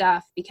good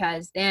stuff,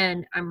 because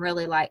then I'm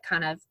really like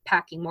kind of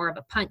packing more of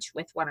a punch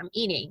with what I'm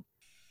eating,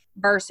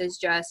 versus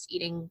just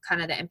eating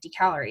kind of the empty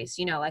calories.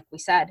 Like we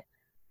said,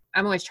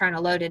 I'm always trying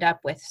to load it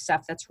up with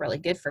stuff that's really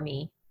good for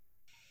me.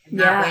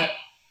 Yeah.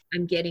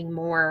 I'm getting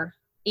more,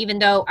 even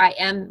though I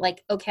am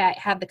like, okay, I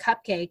had the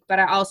cupcake, but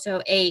I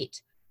also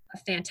ate a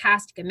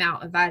fantastic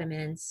amount of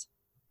vitamins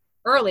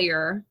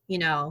earlier,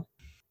 and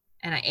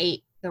I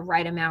ate the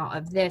right amount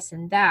of this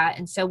and that.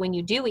 And so when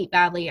you do eat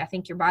badly, I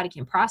think your body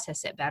can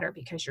process it better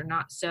because you're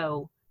not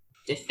so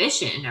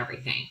deficient in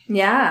everything.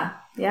 Yeah,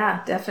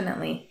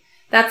 definitely.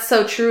 That's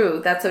so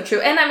true. That's so true.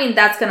 And I mean,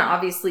 that's going to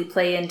obviously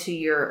play into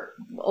your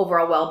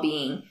overall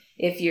well-being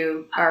if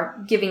you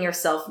are giving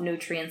yourself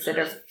nutrients that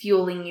are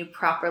fueling you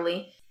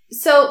properly.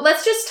 So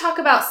let's just talk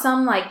about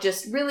some like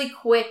just really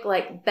quick,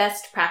 like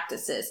best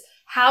practices.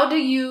 How do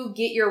you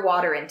get your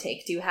water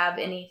intake? Do you have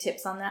any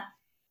tips on that?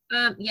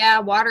 Yeah,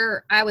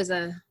 water. I was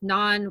a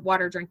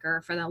non-water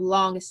drinker for the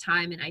longest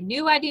time, and I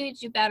knew I needed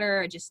to do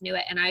better. I just knew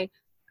it. And I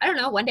don't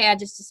know, one day I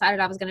just decided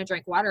I was going to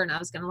drink water and I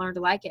was going to learn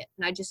to like it.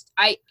 And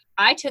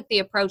I took the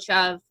approach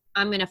of,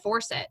 I'm going to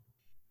force it.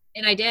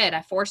 And I did.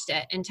 I forced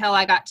it until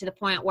I got to the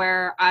point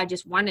where I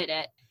just wanted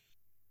it.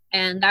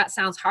 And that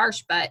sounds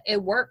harsh, but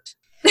it worked.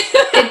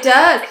 It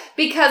does,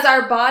 because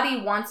our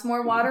body wants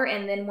more water.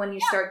 And then when you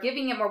start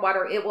giving it more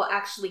water, it will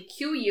actually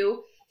cue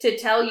you to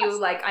tell you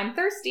like, I'm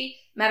thirsty.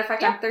 Matter of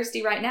fact, I'm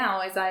thirsty right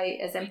now as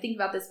I'm thinking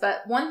about this.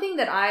 But one thing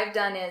that I've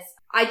done is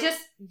I just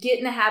get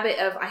in the habit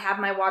of, I have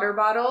my water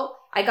bottle.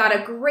 I got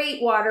a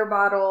great water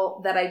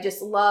bottle that I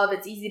just love.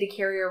 It's easy to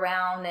carry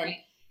around and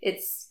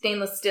it's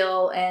stainless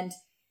steel and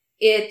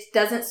it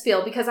doesn't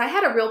spill, because I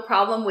had a real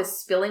problem with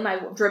dribbling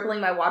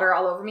my water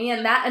all over me,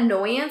 and that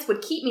annoyance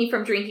would keep me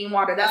from drinking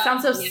water. That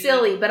sounds so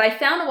silly, but I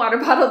found a water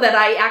bottle that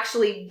I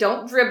actually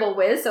don't dribble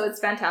with, so it's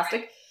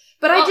fantastic.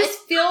 But I just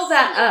fill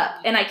that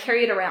up and I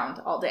carry it around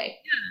all day.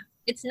 Yeah.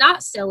 It's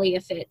not silly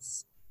if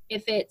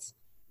it's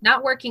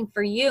not working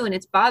for you and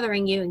it's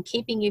bothering you and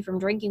keeping you from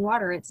drinking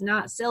water. It's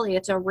not silly.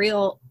 It's a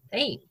real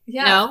thing.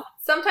 Yeah.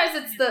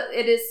 Sometimes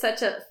it is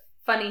such a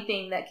funny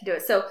thing that can do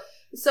it. So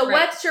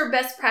what's your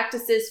best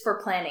practices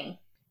for planning?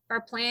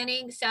 For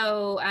planning,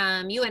 so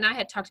you and I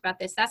had talked about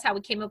this. That's how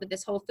we came up with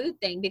this whole food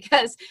thing,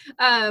 because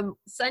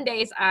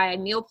Sundays I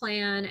meal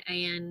plan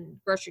and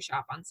grocery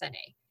shop on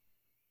Sunday.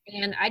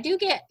 And I do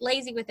get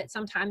lazy with it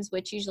sometimes,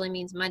 which usually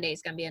means Monday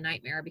is going to be a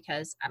nightmare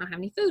because I don't have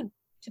any food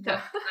to cook.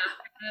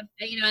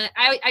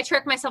 I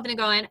trick myself into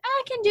going,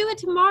 I can do it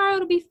tomorrow.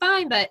 It'll be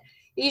fine. But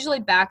it usually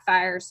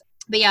backfires.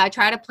 But yeah, I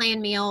try to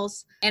plan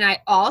meals, and I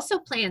also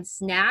plan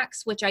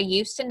snacks, which I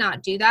used to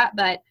not do that.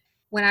 But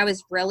when I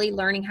was really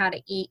learning how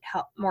to eat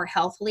more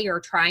healthily, or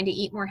trying to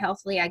eat more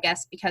healthily, I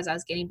guess because I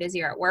was getting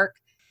busier at work,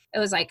 it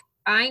was like,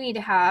 I need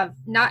to have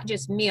not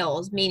just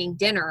meals, meaning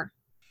dinner,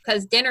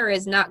 because dinner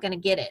is not going to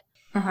get it.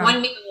 Uh-huh.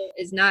 One meal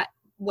is not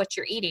what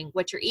you're eating.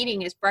 What you're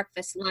eating is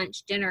breakfast,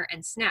 lunch, dinner,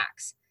 and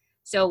snacks.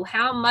 So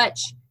how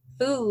much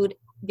food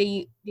do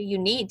you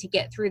need to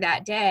get through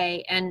that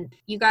day? And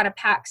you got to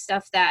pack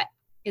stuff that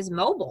is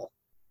mobile,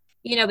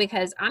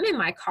 because I'm in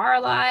my car a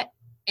lot,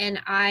 and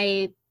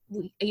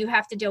you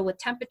have to deal with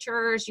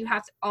temperatures, you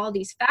have all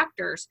these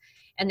factors,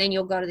 and then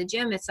you'll go to the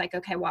gym. It's like,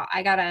 okay, well,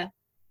 I got to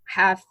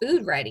have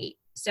food ready.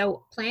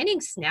 So planning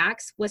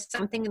snacks was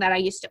something that I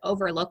used to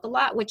overlook a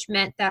lot, which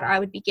meant that I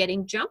would be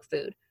getting junk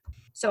food.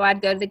 So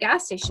I'd go to the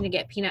gas station to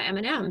get peanut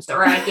M&Ms,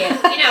 or I'd get,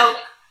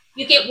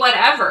 you get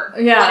whatever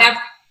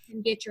you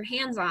can get your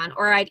hands on,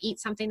 or I'd eat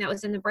something that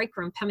was in the break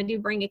room. Come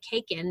and bring a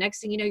cake in. Next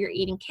thing you know, you're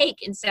eating cake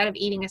instead of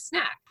eating a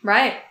snack.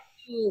 Right.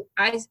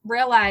 I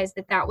realized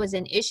that was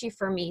an issue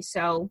for me.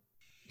 So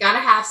gotta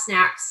have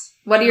snacks.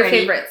 What are your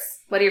favorites?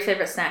 What are your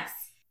favorite snacks?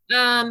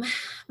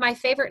 My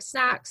favorite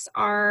snacks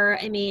are,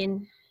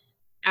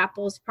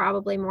 apples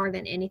probably more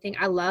than anything.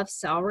 I love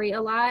celery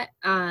a lot.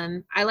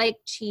 I like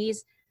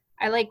cheese.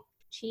 I like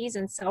cheese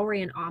and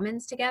celery and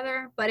almonds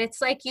together, but it's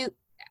like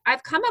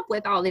I've come up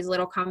with all these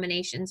little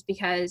combinations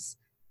because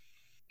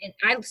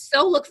I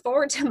so look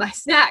forward to my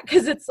snack,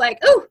 because it's like,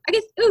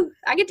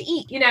 I get to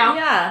eat,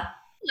 Yeah.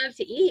 I love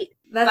to eat.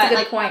 That's a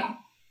good point.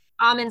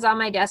 Almonds on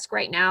my desk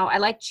right now. I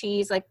like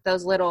cheese, like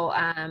those little,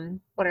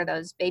 what are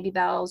those, Baby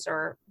Bells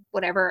or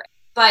whatever.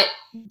 But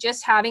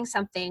just having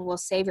something will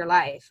save your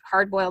life.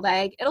 Hard-boiled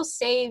egg, it'll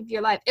save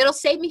your life. It'll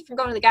save me from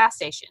going to the gas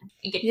station.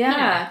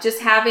 Just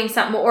having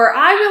something. Or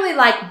I really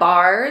like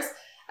bars.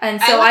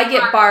 And so I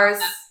get bars.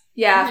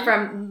 Yeah,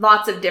 from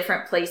lots of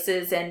different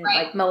places, and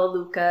like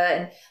Melaleuca,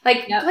 and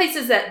like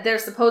places that they're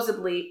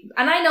supposedly,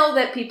 and I know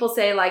that people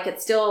say like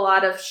it's still a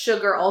lot of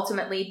sugar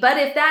ultimately, but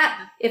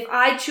if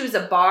I choose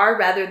a bar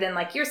rather than,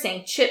 like you're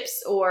saying,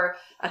 chips or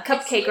a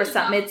cupcake or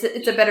something,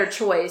 it's a better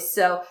choice.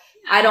 So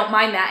I don't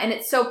mind that, and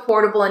it's so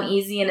portable and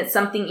easy, and it's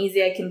something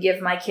easy I can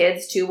give my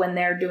kids too when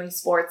they're doing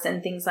sports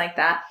and things like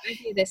that. I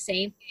do the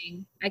same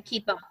thing. I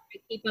keep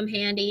them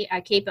handy.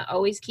 I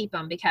always keep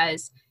them,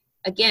 because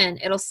again,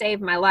 it'll save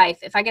my life.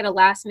 If I get a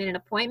last minute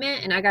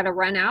appointment and I got to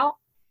run out,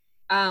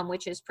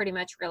 which is pretty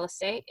much real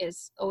estate,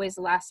 is always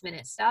the last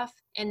minute stuff.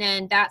 And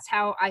then that's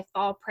how I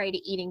fall prey to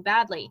eating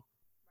badly.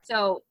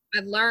 So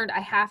I've learned I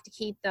have to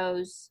keep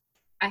those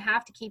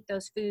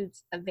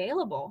foods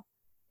available,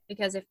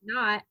 because if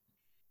not,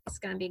 it's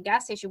going to be a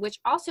gas station, which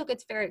also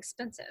gets very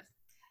expensive.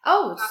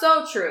 Oh,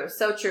 so true.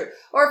 So true.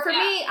 Or for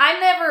me,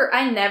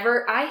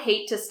 I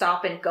hate to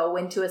stop and go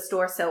into a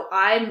store. So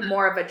I'm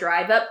more of a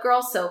drive up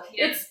girl. So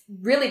it's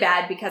really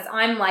bad because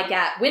I'm like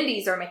at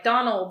Wendy's or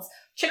McDonald's,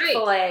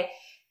 Chick-fil-A. Right.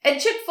 And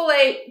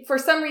Chick-fil-A, for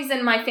some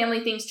reason, my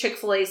family thinks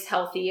Chick-fil-A is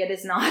healthy. It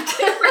is not.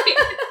 Right.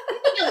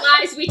 The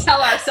lies we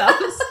tell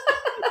ourselves.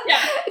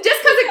 Yeah.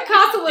 Just because it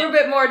costs a little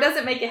bit more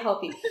doesn't make it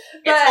healthy.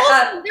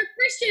 But they're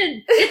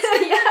Christian.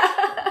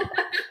 Yeah.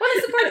 Want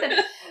to support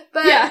them.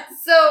 But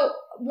so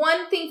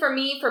one thing for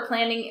me for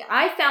planning,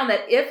 I found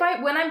that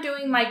when I'm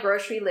doing my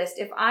grocery list,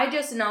 if I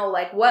just know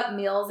like what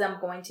meals I'm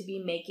going to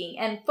be making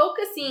and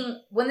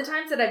focusing, one of the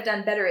times that I've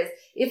done better is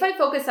if I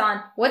focus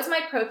on what's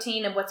my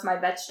protein and what's my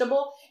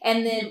vegetable,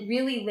 and then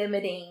really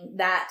limiting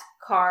that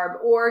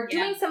carb or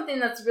doing something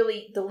that's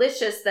really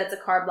delicious that's a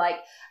carb, like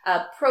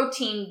a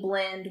protein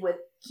blend with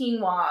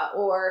quinoa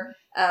or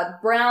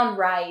brown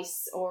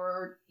rice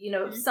or,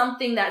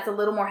 something that's a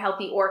little more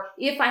healthy. Or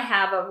if I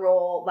have a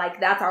roll, like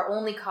that's our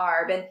only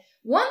carb. And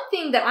one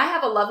thing that I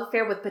have a love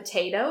affair with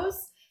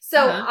potatoes. So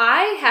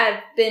I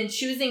have been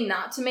choosing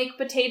not to make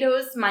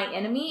potatoes my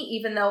enemy,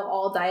 even though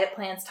all diet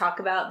plans talk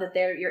about that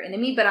they're your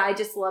enemy, but I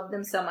just love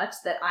them so much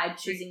that I'm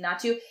choosing not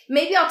to.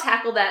 Maybe I'll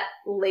tackle that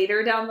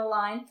later down the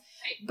line.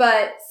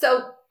 But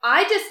so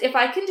if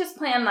I can just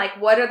plan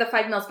like what are the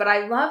 5 meals, but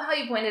I love how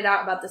you pointed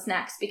out about the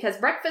snacks because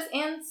breakfast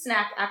and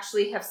snack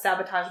actually have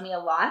sabotaged me a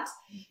lot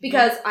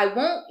because I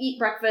won't eat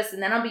breakfast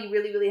and then I'll be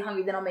really, really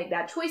hungry. Then I'll make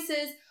bad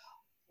choices.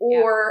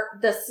 Or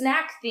the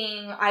snack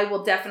thing, I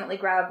will definitely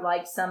grab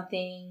like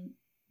something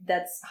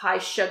that's high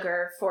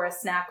sugar for a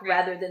snack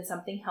rather than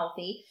something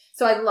healthy.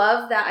 So I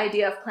love that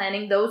idea of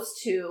planning those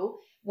two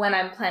when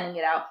I'm planning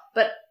it out.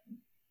 But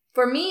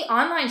for me,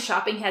 online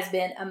shopping has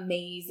been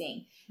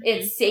amazing.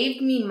 It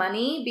saved me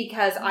money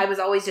because I was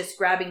always just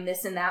grabbing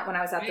this and that when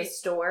I was at the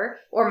store,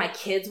 or my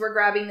kids were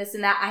grabbing this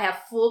and that. I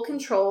have full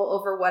control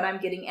over what I'm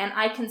getting, and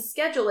I can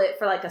schedule it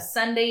for like a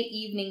Sunday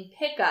evening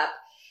pickup,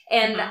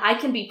 and I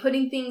can be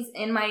putting things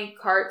in my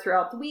cart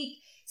throughout the week.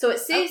 So it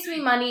saves me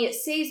money. It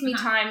saves me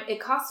time. It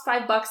costs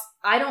 $5.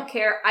 I don't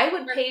care. I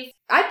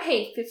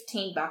pay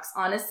 $15.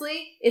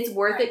 Honestly, it's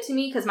worth it to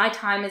me because my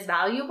time is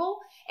valuable,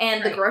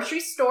 and the grocery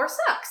store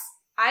sucks.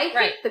 I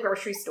hate the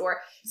grocery store.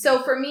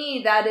 So for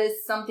me, that is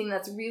something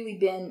that's really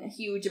been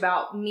huge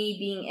about me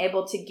being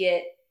able to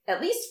get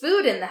at least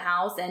food in the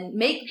house and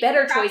make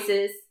better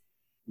choices.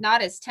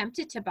 Not as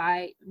tempted to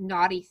buy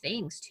naughty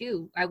things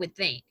too, I would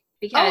think.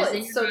 Because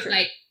it's so true.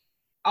 Like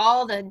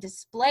all the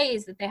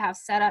displays that they have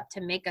set up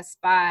to make us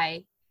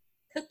buy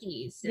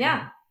cookies and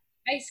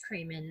ice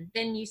cream, and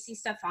then you see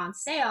stuff on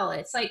sale.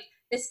 It's like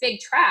this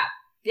big trap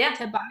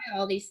to buy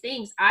all these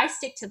things. I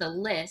stick to the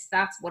list.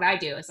 That's what I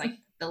do. It's like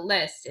the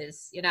list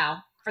is,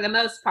 for the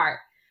most part.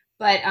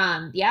 But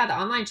the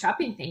online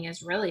shopping thing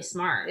is really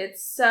smart.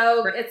 It's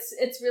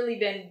really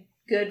been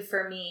good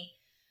for me.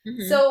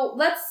 So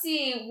let's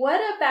see,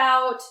 what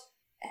about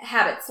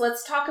habits?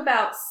 Let's talk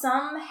about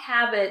some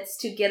habits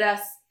to get us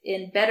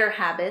in better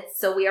habits.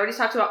 So we already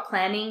talked about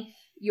planning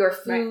your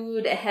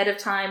food ahead of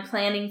time,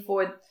 planning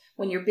for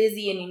when you're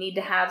busy and you need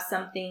to have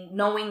something,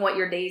 knowing what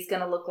your day is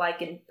going to look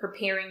like and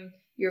preparing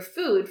your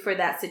food for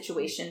that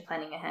situation,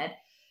 planning ahead.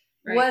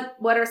 Right.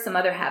 What are some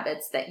other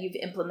habits that you've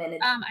implemented?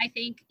 I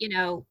think,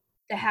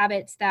 the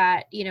habits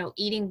that,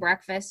 eating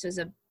breakfast is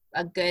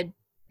a good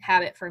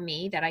habit for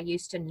me that I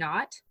used to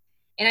not.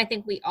 And I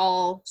think we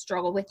all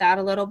struggle with that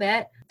a little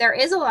bit. There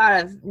is a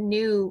lot of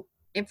new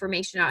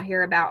information out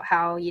here about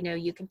how,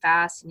 you can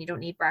fast and you don't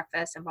need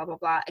breakfast and blah, blah,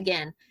 blah.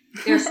 Again,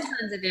 there's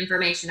tons of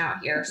information out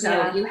here.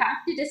 So you have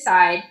to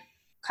decide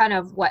kind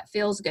of what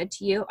feels good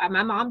to you.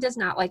 My mom does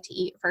not like to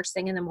eat first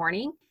thing in the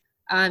morning.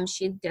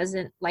 She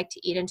doesn't like to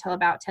eat until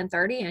about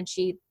 10:30, and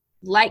she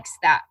likes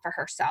that for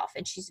herself.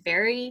 And she's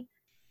very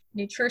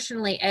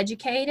nutritionally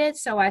educated.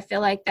 So I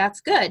feel like that's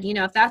good,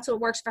 if that's what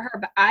works for her,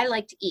 but I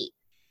like to eat.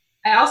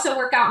 I also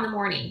work out in the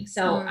morning,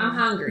 so I'm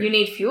hungry. You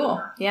need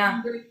fuel.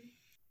 Yeah.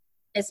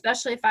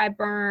 Especially if I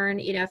burn,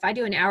 if I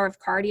do an hour of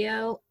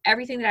cardio,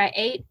 everything that I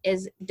ate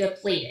is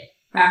depleted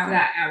after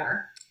that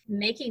hour.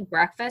 Making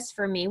breakfast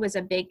for me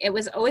it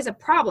was always a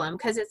problem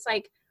because it's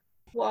like,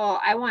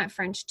 well, I want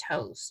French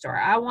toast, or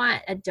I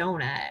want a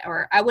donut,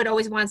 or I would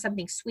always want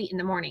something sweet in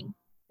the morning,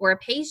 or a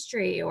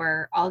pastry,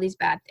 or all these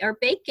or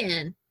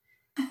bacon.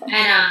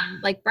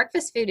 And like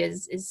breakfast food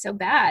is so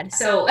bad.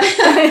 So,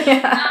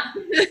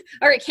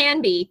 or it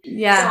can be.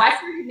 Yeah. So I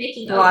started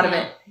making a lot of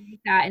it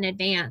that in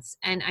advance,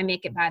 and I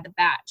make it by the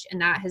batch, and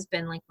that has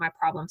been like my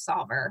problem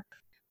solver.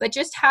 But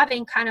just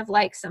having kind of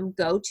like some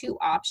go-to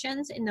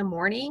options in the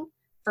morning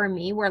for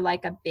me were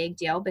like a big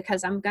deal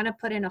because I'm going to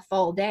put in a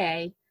full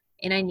day.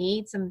 And I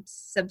need some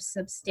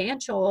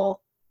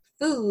substantial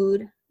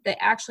food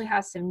that actually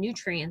has some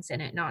nutrients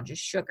in it, not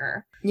just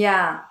sugar.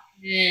 Yeah.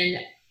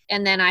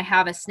 And then I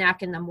have a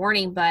snack in the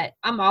morning, but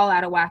I'm all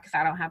out of whack if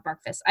I don't have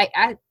breakfast.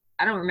 I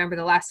don't remember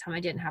the last time I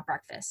didn't have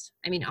breakfast.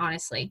 I mean,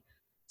 honestly.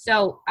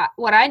 So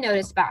what I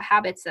noticed about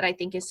habits that I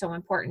think is so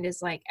important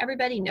is like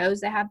everybody knows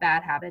they have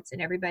bad habits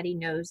and everybody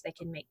knows they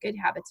can make good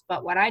habits.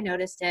 But what I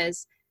noticed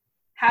is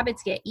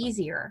habits get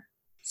easier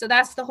So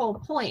that's the whole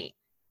point,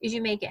 is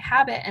you make it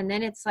habit, and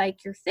then it's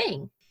like your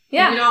thing.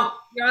 Yeah.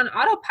 You're on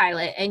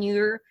autopilot, and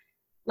you're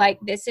like,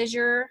 this is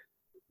your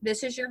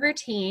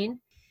routine,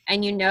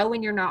 and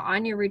when you're not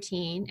on your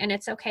routine, and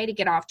it's okay to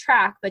get off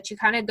track, but you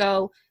kind of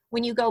go,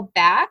 when you go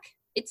back,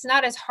 it's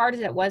not as hard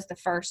as it was the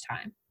first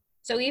time.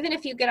 So even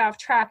if you get off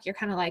track, you're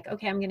kind of like,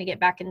 okay, I'm going to get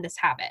back in this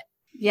habit.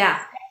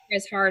 Yeah.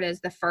 As hard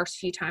as the first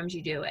few times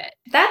you do it.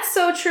 That's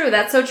so true.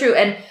 That's so true.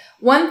 And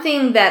one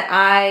thing that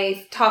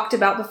I've talked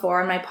about before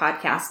on my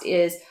podcast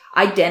is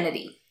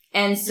identity.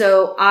 And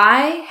so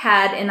I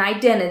had an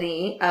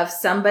identity of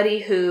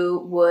somebody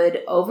who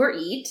would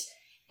overeat.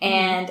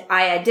 And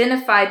I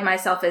identified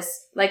myself as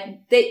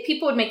like,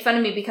 people would make fun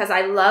of me because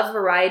I love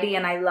variety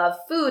and I love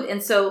food.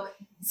 And so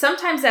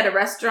sometimes at a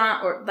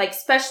restaurant, or like,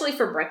 especially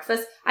for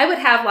breakfast, I would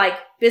have like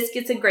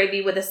biscuits and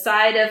gravy with a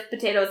side of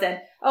potatoes, and,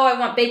 oh, I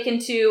want bacon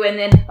too. And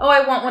then, oh,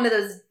 I want one of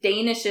those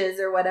Danishes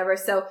or whatever.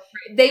 So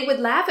they would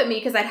laugh at me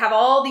because I'd have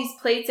all these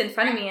plates in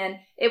front of me. And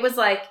it was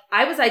like,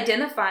 I was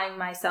identifying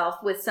myself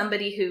with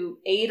somebody who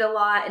ate a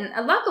lot.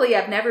 And luckily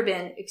I've never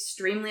been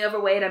extremely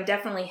overweight. I'm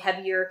definitely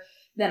heavier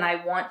than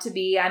I want to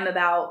be. I'm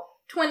about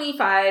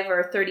 25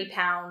 or 30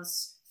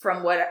 pounds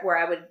from where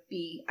I would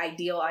be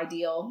ideal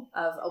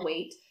of a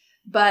weight.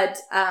 But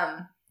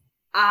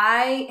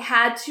I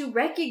had to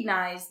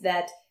recognize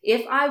that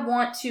if I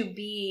want to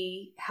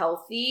be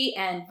healthy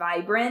and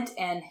vibrant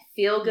and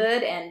feel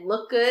good and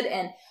look good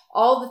and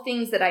all the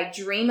things that I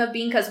dream of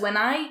being, because when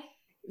I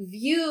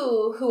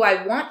view who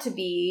I want to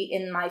be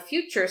in my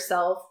future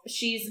self,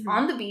 she's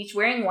on the beach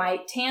wearing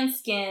white, tan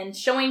skin,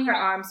 showing her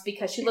arms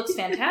because she looks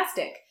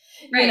fantastic,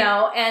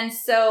 and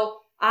so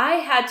I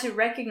had to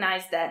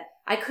recognize that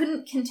I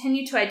couldn't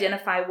continue to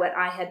identify what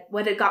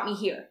had got me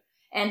here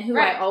and who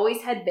I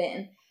always had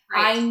been.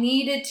 Right. I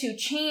needed to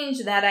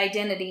change that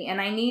identity,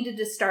 and I needed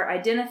to start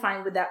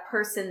identifying with that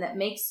person that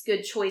makes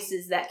good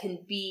choices, that can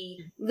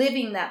be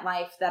living that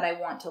life that I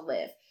want to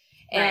live.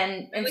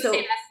 Right. And so say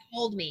that's the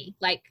old me.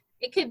 Like,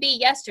 it could be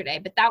yesterday,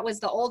 but that was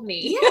the old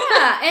me.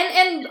 Yeah.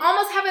 and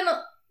almost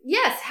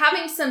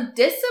having some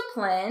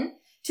discipline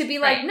to be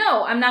like,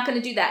 no, I'm not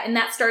going to do that. And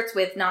that starts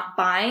with not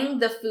buying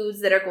the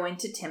foods that are going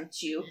to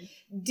tempt you,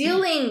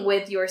 dealing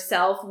with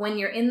yourself when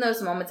you're in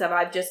those moments of,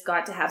 I've just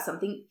got to have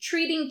something,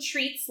 treating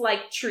treats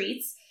like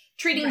treats,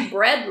 treating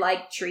bread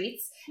like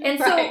treats. And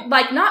so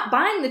like not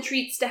buying the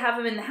treats to have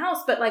them in the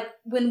house, but like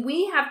when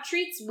we have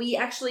treats, we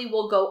actually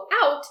will go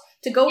out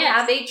to go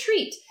have a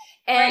treat.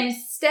 And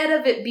instead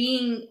of it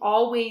being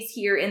always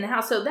here in the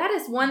house. So that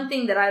is one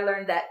thing that I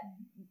learned that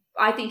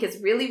I think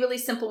is really, really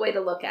simple way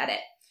to look at it.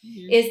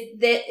 Is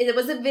that it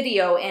was a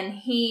video, and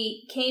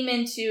he came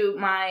into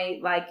my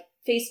like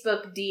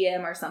Facebook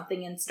DM or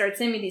something and started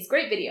sending me these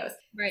great videos.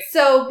 Right.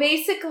 So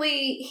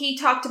basically he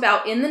talked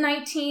about in the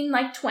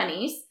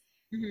 1920s,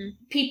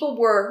 people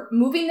were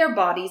moving their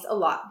bodies a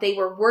lot. They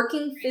were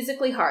working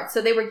physically hard.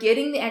 So they were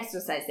getting the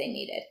exercise they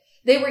needed.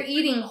 They were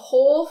eating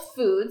whole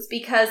foods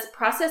because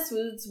processed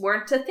foods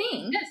weren't a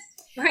thing. Yes.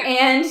 Right.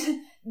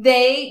 And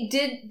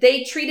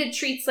they treated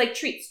treats like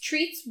treats.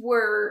 Treats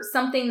were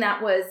something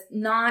that was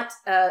not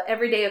a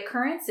everyday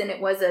occurrence, and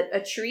it was a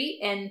treat,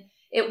 and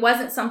it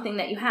wasn't something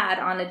that you had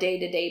on a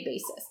day-to-day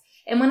basis.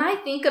 And when I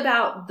think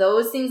about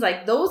those things,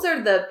 like those are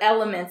the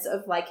elements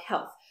of like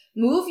health.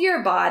 Move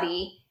your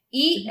body,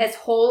 eat as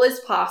whole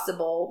as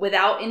possible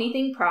without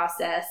anything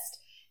processed.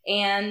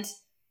 And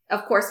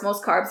of course,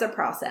 most carbs are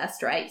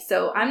processed, right?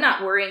 So I'm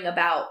not worrying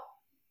about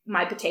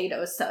my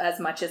potatoes as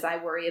much as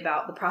I worry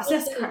about the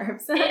processed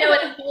carbs.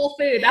 It's whole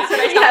food. That's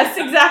what I Yes,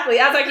 exactly.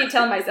 As I keep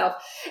telling myself.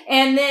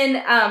 And then,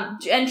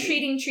 and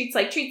treating treats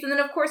like treats. And then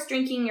of course,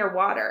 drinking your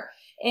water.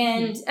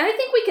 And I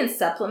think we can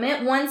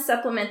supplement. One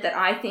supplement that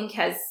I think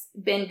has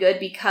been good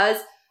because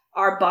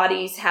our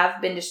bodies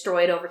have been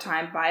destroyed over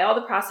time by all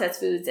the processed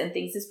foods and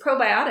things is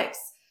probiotics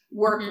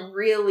work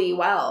really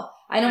well.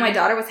 I know my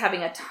daughter was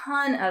having a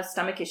ton of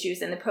stomach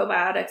issues, and the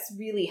probiotics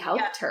really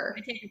helped her.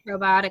 I take a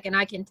probiotic, and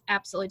I can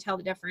absolutely tell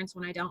the difference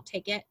when I don't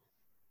take it.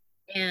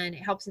 And it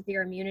helps with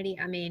your immunity.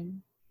 I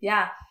mean.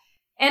 Yeah.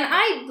 And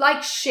I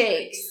like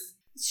shakes.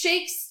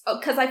 Shakes,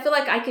 because I feel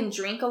like I can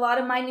drink a lot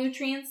of my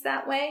nutrients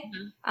that way.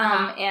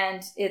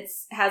 And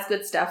has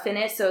good stuff in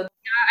it. So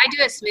I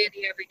do a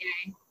smoothie every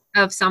day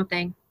of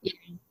something.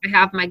 I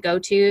have my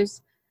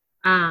go-tos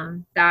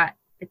that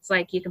it's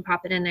like you can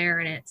pop it in there,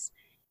 and it's,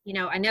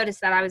 I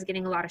noticed that I was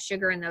getting a lot of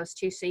sugar in those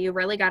too. So you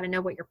really got to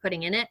know what you're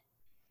putting in it.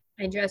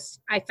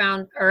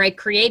 I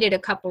created a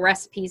couple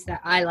recipes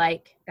that I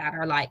like that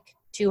are like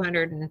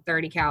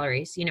 230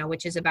 calories,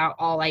 which is about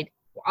all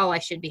I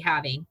should be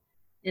having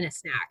in a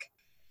snack.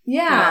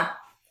 Yeah.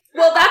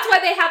 Well, that's why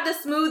they have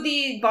the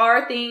smoothie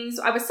bar things.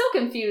 I was so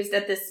confused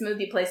at this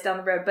smoothie place down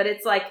the road, but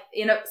it's like,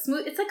 it's like a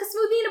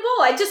smoothie in a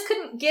bowl. I just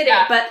couldn't get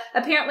it, but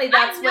apparently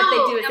that's what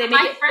they do is they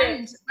make it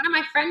fit. One of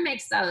my friends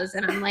makes those,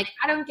 and I'm like,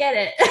 I don't get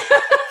it.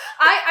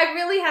 I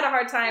really had a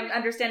hard time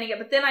understanding it,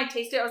 but then I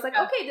tasted it. I was like,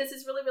 okay, this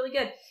is really, really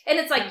good. And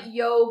it's like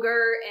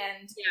yogurt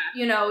and,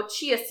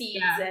 chia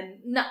seeds and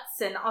nuts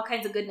and all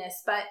kinds of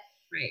goodness. But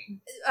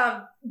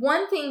Right.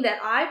 One thing that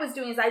I was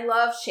doing is I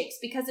love shakes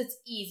because it's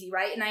easy,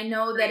 right? And I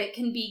know that it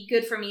can be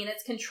good for me and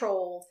it's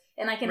controlled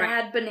and I can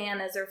add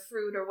bananas or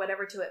fruit or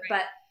whatever to it.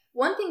 But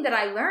one thing that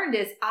I learned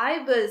is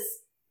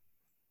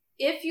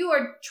if you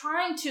are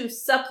trying to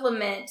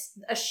supplement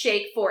a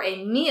shake for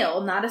a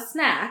meal, not a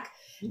snack,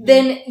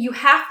 then you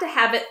have to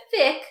have it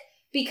thick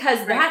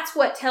because that's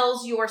what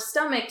tells your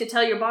stomach to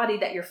tell your body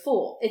that you're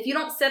full. If you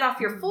don't set off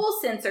your full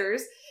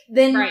sensors,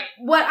 then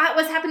what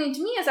was happening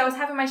to me is I was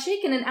having my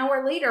shake and an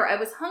hour later I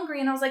was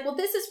hungry and I was like, well,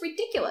 this is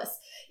ridiculous,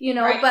 you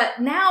know, but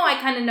now I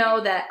kind of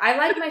know that I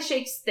like my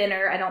shakes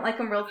thinner. I don't like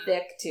them real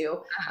thick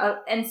too.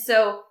 And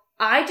so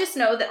I just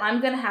know that I'm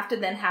going to have to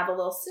then have a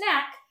little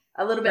snack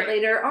a little bit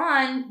later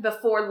on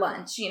before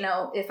lunch, you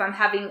know, if I'm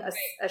having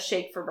a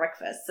shake for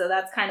breakfast. So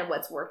that's kind of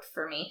what's worked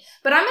for me.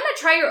 But I'm going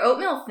to try your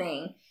oatmeal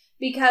thing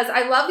because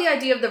I love the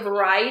idea of the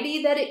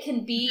variety that it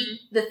can be.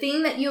 The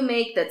thing that you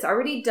make that's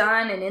already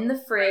done and in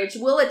the fridge,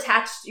 we'll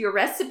attach your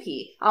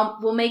recipe.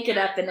 We'll make it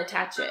up and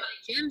attach it.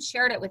 Jim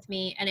shared it with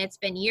me and it's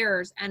been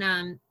years.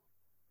 And,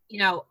 you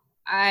know,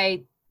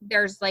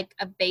 there's like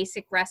a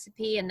basic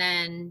recipe and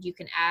then you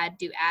can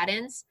do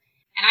add-ins.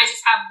 And I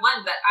just have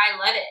one, but I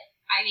let it.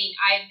 I mean,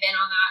 I've been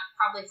on that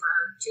probably for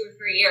 2 or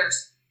 3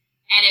 years,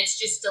 and it's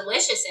just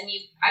delicious. And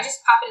I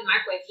just pop it in the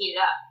microwave, heat it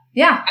up.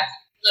 Yeah, I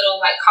put little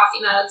like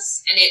coffee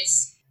mugs, and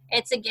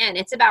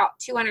it's about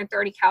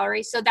 230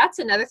 calories. So that's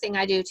another thing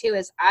I do too.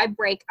 Is I'm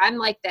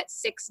like that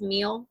 6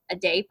 meal a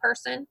day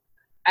person.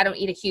 I don't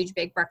eat a huge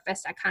big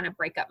breakfast. I kind of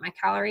break up my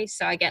calories,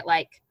 so I get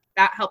like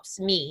that helps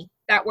me.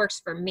 That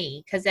works for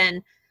me because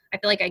then I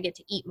feel like I get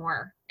to eat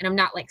more, and I'm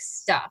not like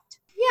stuffed.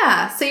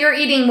 Yeah, so you're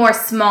eating more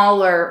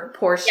smaller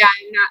portions.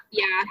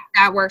 Yeah,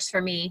 that works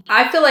for me.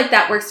 I feel like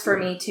that works for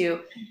me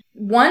too.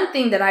 One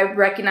thing that I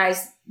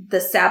recognize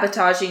the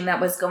sabotaging that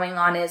was going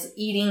on is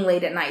eating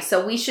late at night.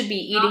 So we should be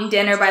eating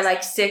dinner by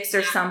like 6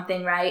 or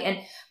something, right? And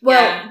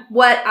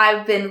what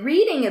I've been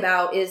reading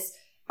about is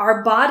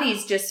our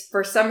bodies just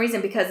for some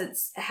reason, because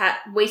it's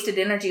wasted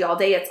energy all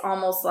day, it's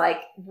almost like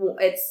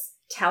it's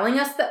telling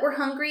us that we're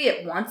hungry.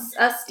 It wants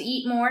us to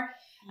eat more.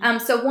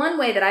 So one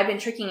way that I've been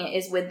tricking it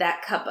is with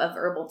that cup of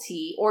herbal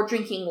tea or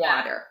drinking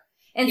water.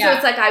 And so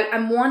it's like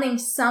I'm wanting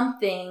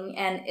something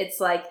and it's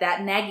like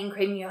that nagging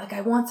craving. You're like, I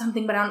want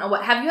something, but I don't know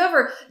what. Have you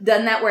ever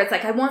done that where it's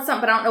like, I want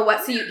something, but I don't know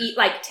what. So you eat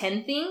like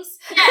 10 things?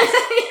 Yes.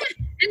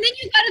 And then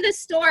you go to the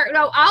store.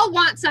 No, I'll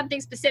want something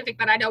specific,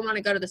 but I don't want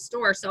to go to the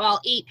store. So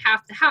I'll eat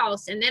half the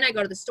house and then I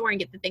go to the store and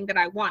get the thing that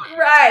I wanted.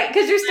 Right.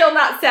 Because you're still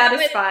not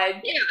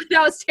satisfied. Yeah,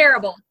 that was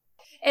terrible.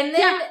 And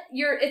then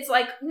it's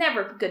like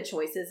never good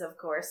choices, of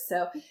course.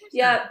 So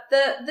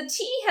the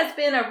tea has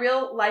been a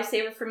real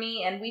lifesaver for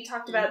me. And we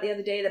talked about it the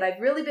other day that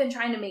I've really been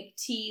trying to make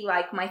tea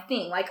like my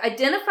thing, like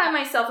identify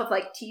myself of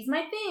like tea's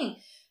my thing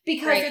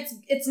because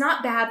it's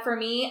not bad for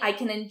me. I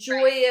can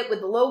enjoy it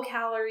with the low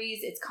calories.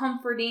 It's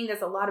comforting.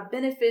 There's a lot of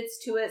benefits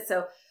to it.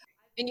 So,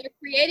 and you're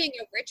creating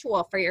a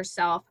ritual for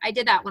yourself. I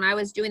did that when I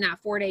was doing that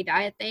 4-day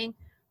diet thing.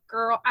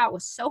 Girl, I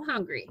was so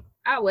hungry.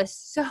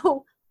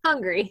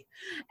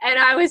 And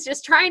I was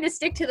just trying to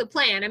stick to the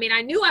plan. I mean,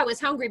 I knew I was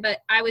hungry, but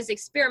I was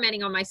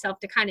experimenting on myself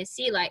to kind of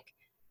see like,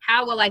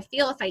 how will I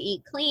feel if I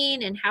eat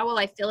clean? And how will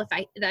I feel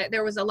if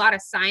there was a lot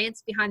of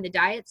science behind the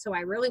diet. So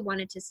I really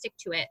wanted to stick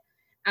to it.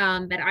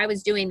 But I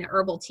was doing the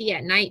herbal tea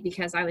at night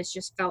because I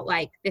felt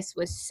like this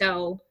was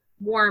so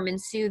warm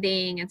and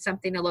soothing and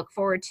something to look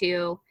forward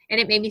to. And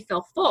it made me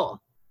feel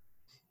full.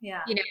 Yeah.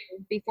 You know,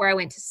 before I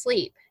went to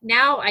sleep.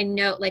 Now I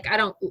know, like,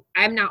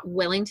 I'm not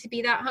willing to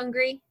be that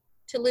hungry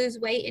to lose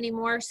weight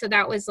anymore. So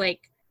that was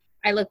like,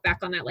 I look back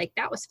on that like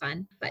that was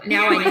fun, but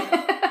now I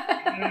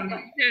know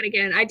that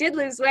again. I did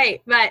lose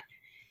weight, but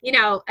you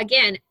know,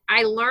 again,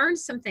 I learned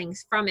some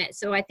things from it.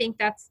 So I think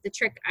that's the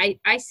trick.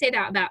 I say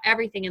that about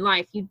everything in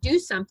life. You do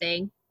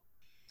something,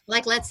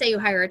 like let's say you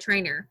hire a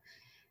trainer.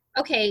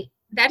 Okay,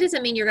 that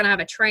doesn't mean you're going to have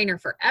a trainer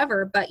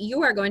forever, but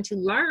you are going to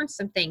learn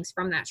some things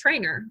from that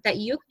trainer that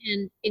you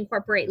can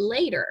incorporate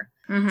later.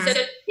 Mm-hmm. So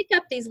pick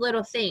up these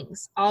little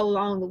things all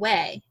along the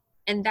way,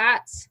 and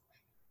that's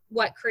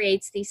what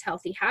creates these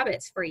healthy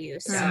habits for you.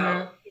 So, you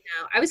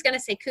know, I was going to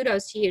say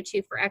kudos to you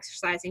too for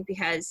exercising,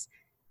 because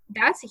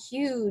that's a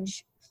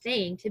huge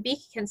thing to be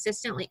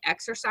consistently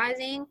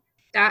exercising.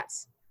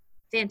 That's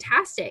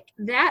fantastic.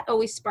 That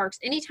always sparks,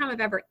 anytime I've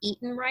ever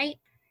eaten right,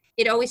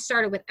 it always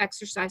started with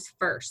exercise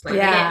first.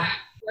 Like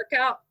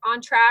workout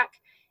on track.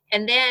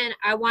 And then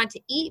I want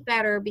to eat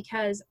better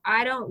because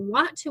I don't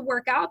want to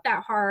work out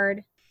that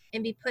hard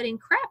and be putting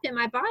crap in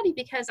my body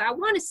because I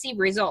want to see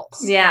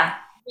results. Yeah.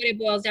 What it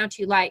boils down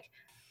to, like,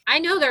 I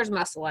know there's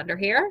muscle under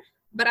here,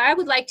 but I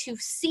would like to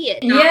see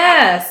it.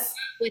 Yes.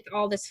 With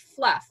all this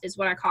fluff is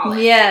what I call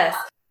it. Yes.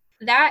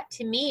 That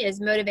to me is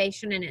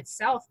motivation in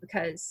itself,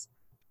 because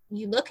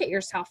you look at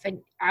yourself and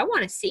I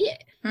want to see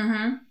it.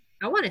 Mm-hmm.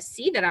 I want to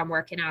see that I'm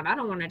working out. I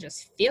don't want to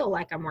just feel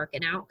like I'm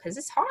working out because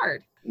it's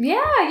hard.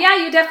 Yeah,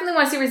 you definitely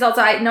want to see results.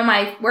 I know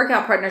my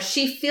workout partner,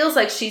 she feels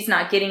like she's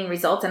not getting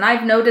results, and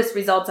I've noticed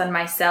results on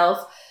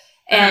myself.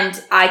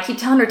 And I keep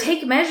telling her,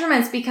 take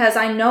measurements, because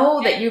I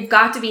know that you've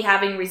got to be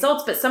having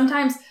results. But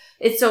sometimes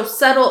it's so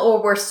subtle,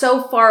 or we're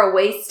so far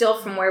away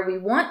still from where we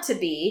want to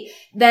be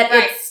that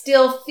Right. it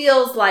still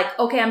feels like,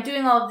 okay, I'm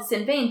doing all of this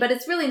in vain, but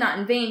it's really not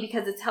in vain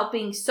because it's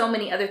helping so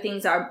many other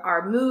things,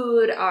 our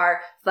mood,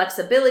 our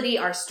flexibility,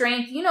 our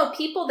strength. You know,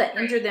 people that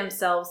injure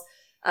themselves,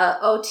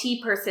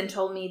 OT person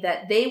told me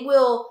that they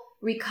will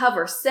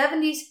recover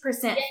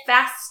 70%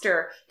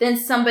 faster than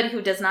somebody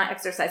who does not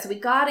exercise. So we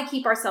got to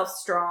keep ourselves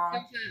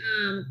strong.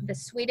 The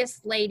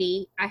sweetest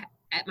lady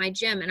at my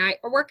gym, and I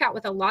work out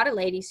with a lot of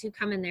ladies who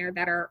come in there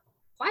that are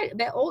quite a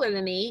bit older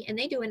than me, and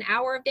they do an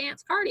hour of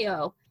dance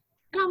cardio.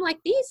 And I'm like,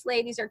 these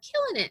ladies are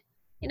killing it.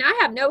 And I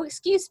have no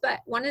excuse, but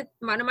one of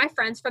my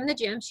friends from the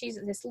gym, she's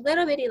this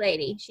little bitty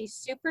lady. She's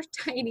super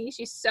tiny.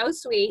 She's so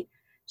sweet.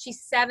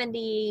 She's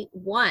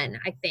 71,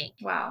 I think.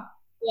 Wow.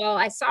 Well,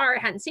 I saw her,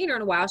 I hadn't seen her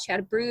in a while. She had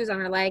a bruise on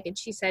her leg, and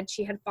she said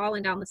she had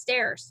fallen down the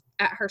stairs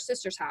at her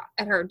sister's house,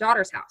 at her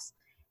daughter's house.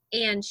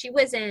 And she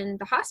was in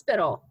the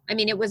hospital. I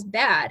mean, it was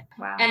bad.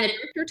 Wow. And the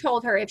doctor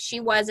told her if she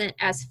wasn't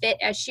as fit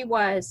as she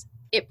was,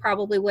 it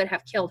probably would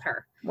have killed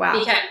her. Wow.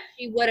 Because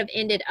she would have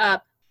ended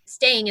up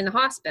staying in the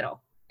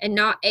hospital and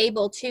not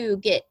able to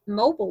get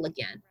mobile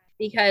again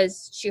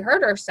because she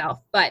hurt herself.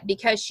 But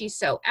because she's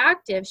so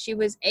active, she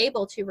was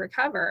able to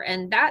recover.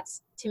 And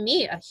that's, to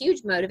me, a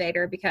huge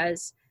motivator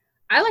because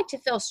I like to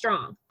feel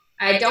strong.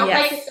 I don't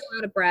like to feel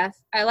out of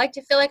breath. I like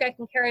to feel like I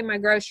can carry my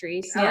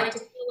groceries. I like to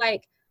feel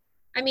like,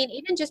 I mean,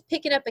 even just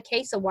picking up a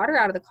case of water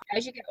out of the car.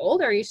 As you get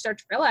older, you start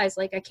to realize,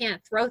 like, I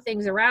can't throw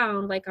things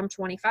around like I'm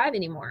 25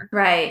 anymore.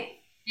 Right.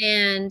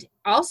 And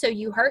also,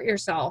 you hurt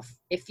yourself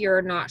if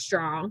you're not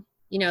strong.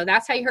 You know,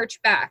 that's how you hurt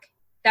your back.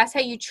 That's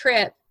how you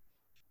trip.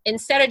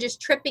 Instead of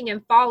just tripping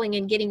and falling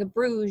and getting a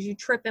bruise, you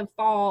trip and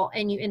fall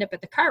and you end up at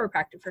the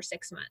chiropractor for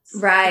 6 months.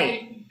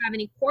 Right. You don't have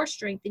any core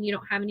strength and you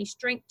don't have any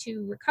strength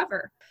to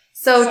recover.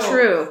 So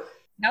true.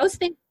 Those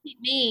things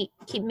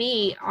keep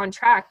me on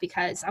track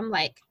because I'm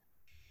like,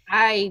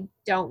 I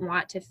don't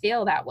want to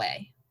feel that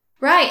way.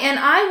 Right. And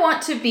I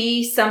want to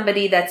be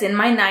somebody that's in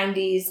my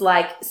 90s,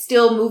 like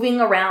still moving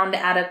around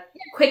at a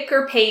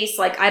quicker pace.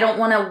 Like I don't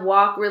want to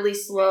walk really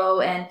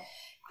slow. And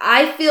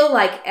I feel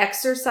like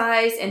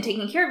exercise and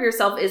taking care of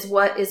yourself is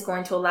what is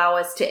going to allow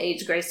us to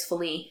age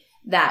gracefully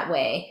that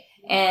way.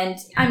 And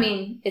I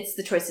mean, it's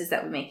the choices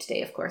that we make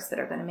today, of course, that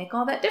are going to make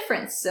all that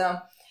difference. So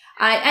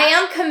I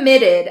am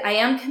committed. I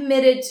am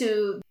committed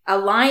to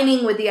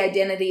aligning with the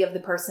identity of the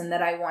person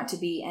that I want to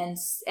be and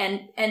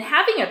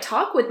having a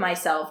talk with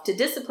myself to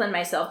discipline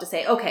myself to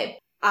say, okay,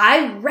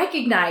 I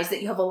recognize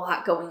that you have a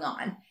lot going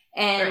on.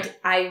 And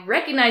I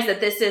recognize that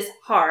this is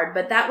hard,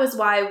 but that was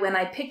why when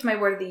I picked my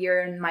word of the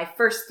year in my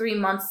first 3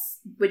 months,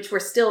 which we're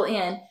still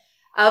in,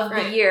 of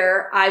the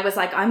year, I was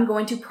like, I'm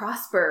going to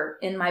prosper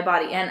in my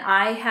body. And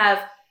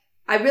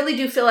I really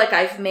do feel like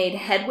I've made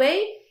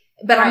headway,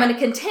 but I'm going to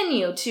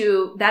continue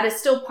to, that is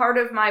still part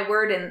of my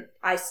word. And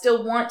I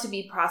still want to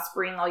be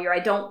prospering all year.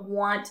 I don't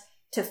want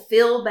to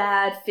feel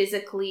bad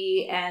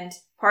physically. And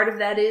part of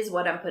that is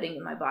what I'm putting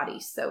in my body.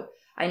 So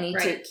I need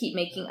to keep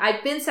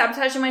I've been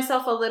sabotaging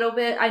myself a little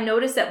bit. I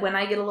notice that when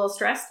I get a little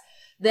stressed,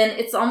 then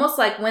it's almost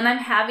like when I'm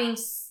having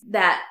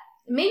that,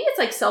 maybe it's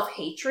like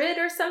self-hatred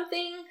or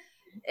something.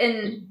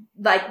 And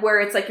like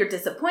where it's like you're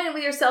disappointed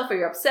with yourself or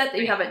you're upset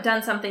that you haven't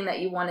done something that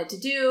you wanted to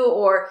do,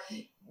 or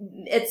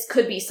it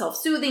could be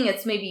self-soothing.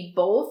 It's maybe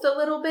both a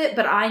little bit,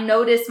 but I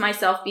notice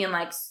myself being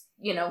like,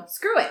 you know,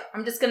 screw it.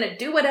 I'm just going to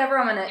do whatever.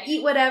 I'm going to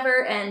eat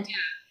whatever. And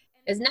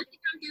because nothing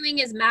I'm doing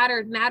is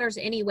matters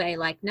anyway.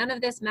 Like none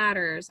of this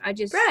matters. I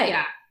just,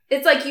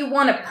 It's like you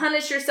want to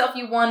punish yourself.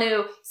 You want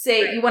to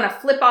say, you want to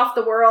flip off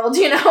the world,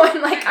 you know,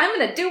 and like, I'm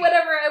going to do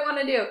whatever I want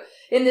to do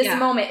in this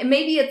moment. And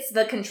maybe it's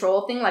the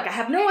control thing. Like I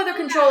have no other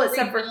control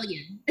except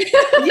rebellion.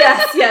 for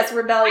yes,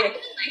 rebellion.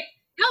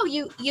 No,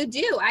 you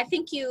do. I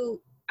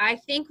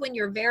think when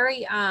you're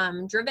very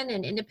driven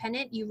and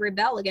independent, you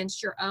rebel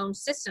against your own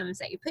systems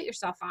that you put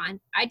yourself on.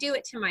 I do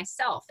it to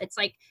myself. It's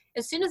like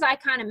as soon as I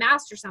kind of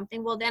master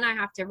something, well, then I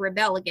have to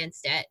rebel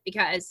against it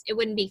because it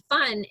wouldn't be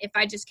fun if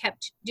I just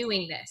kept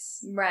doing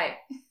this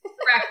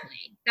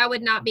correctly. That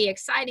would not be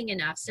exciting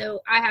enough. So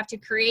I have to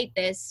create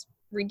this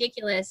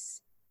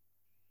ridiculous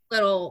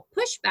little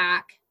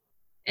pushback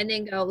and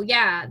then go,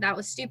 yeah, that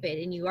was stupid.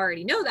 And you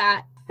already know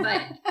that. But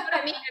you know what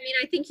I mean?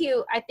 I think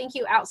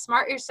you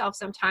outsmart yourself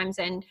sometimes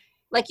and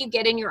like you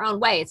get in your own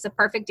way. It's the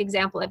perfect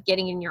example of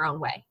getting in your own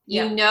way.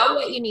 You know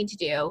what you need to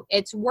do.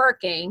 It's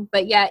working,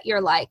 but yet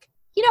you're like,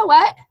 you know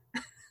what?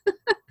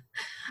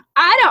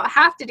 I don't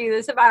have to do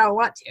this if I don't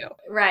want to.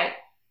 Right.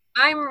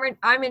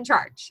 I'm in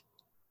charge.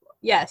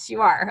 Yes,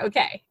 you are.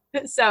 Okay.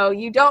 So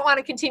you don't want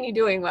to continue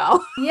doing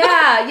well.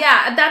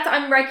 Yeah.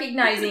 I'm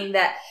recognizing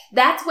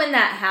that's when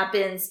that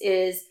happens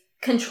is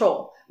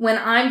control. When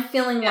I'm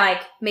feeling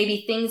like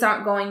maybe things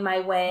aren't going my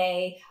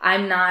way,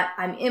 I'm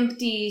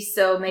empty,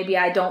 so maybe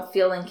I don't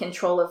feel in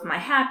control of my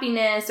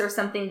happiness or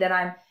something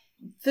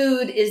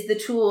food is the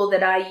tool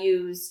that I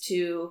use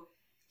to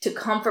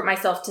comfort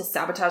myself, to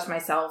sabotage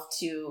myself,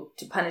 to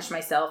punish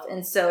myself.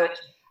 And so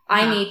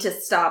I need to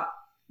stop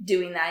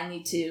doing that. I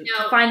need to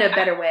find a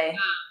better way.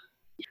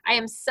 I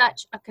am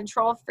such a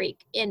control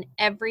freak in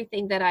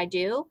everything that I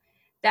do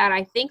that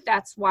I think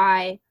that's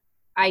why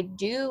I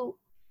do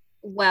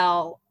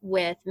well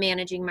with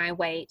managing my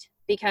weight,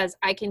 because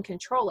I can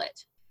control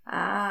it. So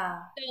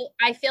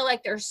I feel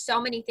like there's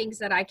so many things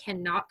that I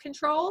cannot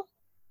control.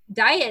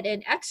 Diet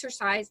and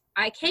exercise,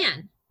 I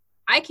can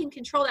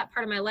control that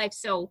part of my life.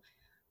 So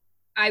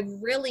I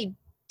really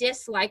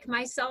dislike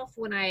myself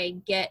when I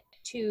get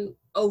too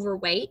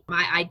overweight,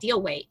 my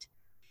ideal weight.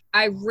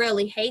 I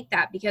really hate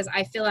that because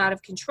I feel out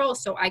of control.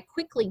 So I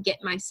quickly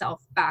get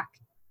myself back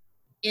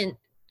in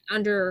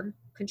under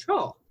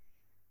control,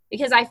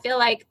 because I feel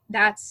like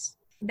that's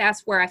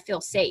where I feel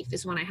safe,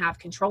 is when I have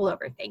control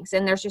over things.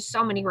 And there's just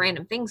so many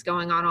random things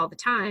going on all the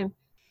time.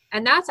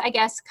 And that's, I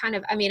guess, kind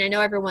of, I mean, I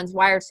know everyone's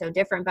wired so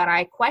different, but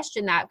I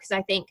question that because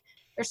I think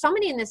there's so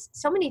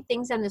many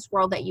things in this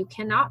world that you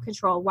cannot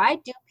control. Why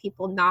do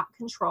people not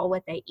control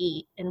what they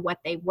eat and what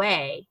they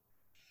weigh?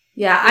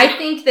 Yeah, I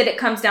think that it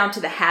comes down to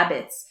the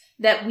habits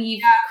that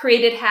we've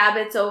created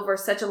habits over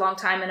such a long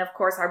time. And of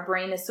course, our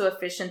brain is so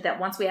efficient that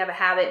once we have a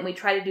habit and we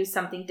try to do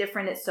something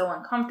different, it's so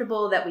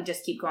uncomfortable that we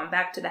just keep going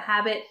back to the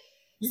habit.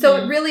 Mm-hmm. So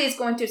it really is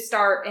going to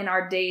start in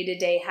our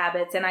day-to-day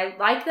habits. And I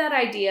like that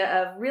idea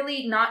of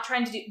really not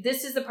trying to do,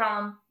 this is the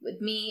problem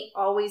with me,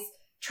 always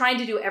trying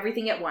to do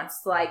everything at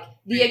once, like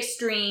the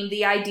extreme,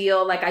 the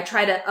ideal. Like I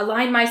try to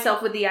align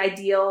myself with the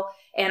ideal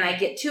and I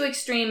get too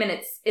extreme, and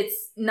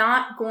it's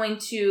not going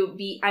to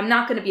be, I'm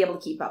not going to be able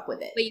to keep up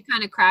with it. But you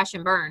kind of crash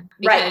and burn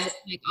because it's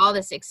like all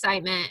this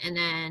excitement and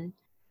then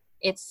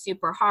it's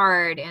super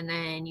hard and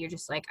then you're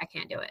just like, I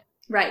can't do it.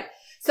 Right.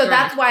 So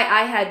that's why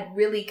I had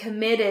really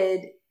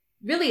committed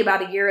really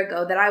about a year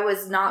ago that I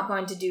was not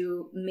going to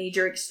do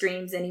major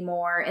extremes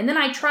anymore. And then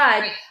I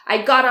tried,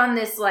 I got on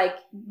this, like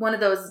one of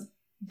those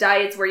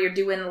diets where you're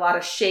doing a lot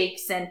of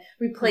shakes and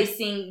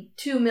replacing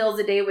 2 meals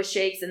a day with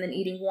shakes and then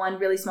eating one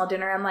really small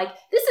dinner. I'm like,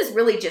 this is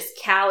really just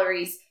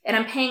calories, and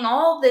I'm paying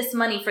all this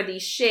money for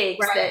these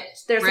shakes that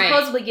they're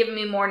supposedly giving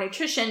me more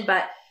nutrition,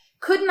 but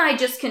couldn't I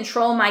just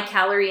control my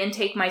calorie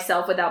intake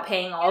myself without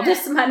paying all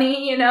this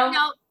money, you know?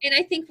 No, and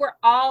I think we're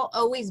all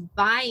always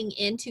buying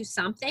into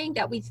something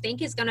that we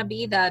think is going to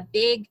be the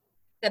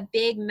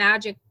big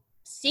magic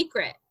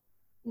secret.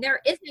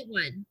 There isn't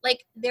one.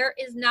 Like, there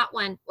is not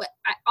one.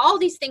 All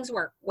these things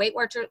work. Weight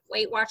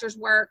Watchers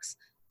works.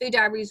 Food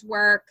Diaries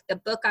work. The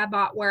book I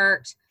bought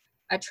worked.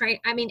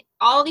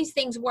 All these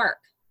things work.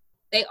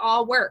 They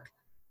all work,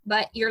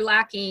 but you're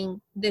lacking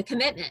the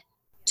commitment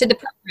to the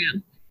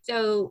program.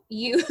 So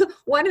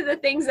one of the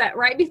things that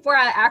right before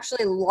I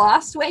actually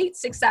lost weight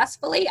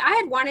successfully, I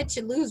had wanted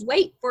to lose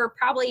weight for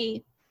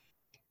probably,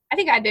 I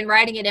think I'd been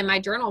writing it in my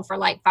journal for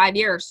like 5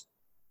 years.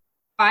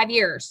 5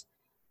 years.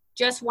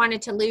 Just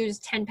wanted to lose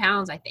 10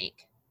 pounds, I think.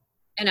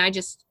 And I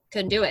just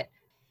couldn't do it.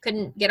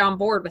 Couldn't get on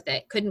board with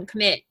it. Couldn't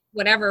commit,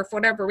 for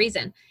whatever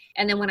reason.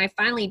 And then when I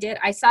finally did,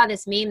 I saw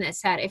this meme that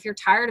said, if you're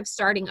tired of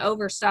starting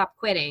over, stop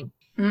quitting.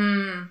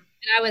 And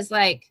I was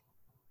like,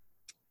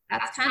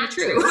 that's kind of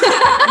true.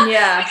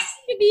 Yeah. I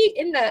seem to be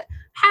in the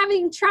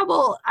having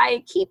trouble.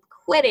 I keep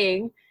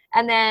quitting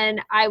and then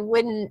I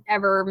wouldn't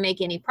ever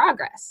make any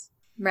progress.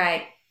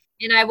 Right.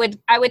 And I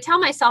would tell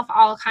myself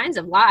all kinds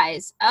of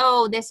lies.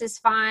 Oh, this is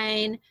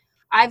fine.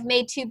 I've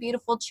made 2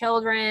 beautiful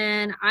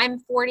children. I'm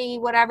 40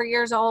 whatever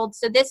years old.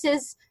 So this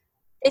is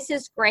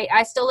great.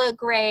 I still look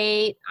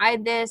great. I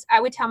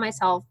would tell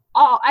myself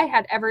I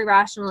had every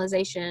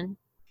rationalization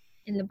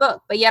in the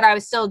book, but yet I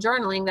was still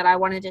journaling that I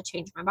wanted to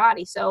change my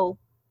body. So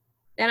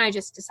then I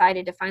just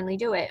decided to finally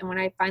do it. And when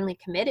I finally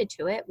committed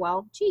to it,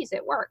 well, geez,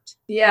 it worked.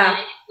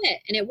 Yeah.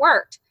 And it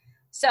worked.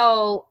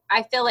 So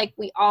I feel like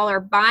we all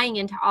are buying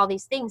into all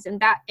these things,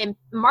 and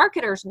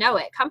marketers know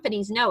it.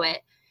 Companies know it.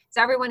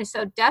 So everyone is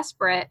so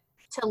desperate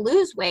to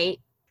lose weight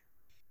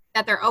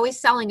that they're always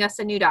selling us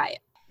a new diet.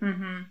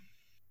 Mm-hmm.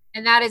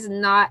 And that is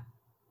not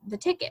the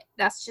ticket.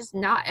 That's just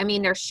not,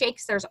 there's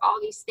shakes, there's all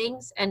these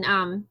things. And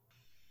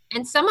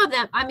some of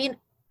them,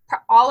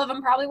 all of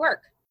them probably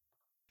work,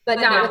 but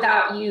not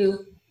without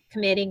you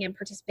committing and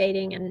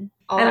participating and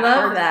all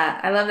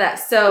that. I love that.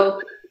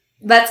 So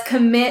let's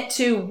commit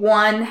to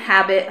one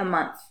habit a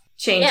month,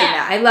 changing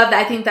that. I love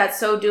that. I think that's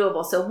so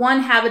doable. So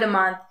one habit a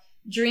month,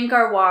 drink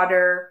our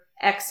water,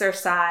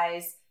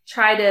 exercise,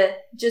 try to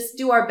just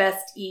do our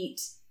best,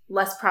 eat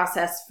less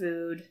processed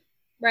food.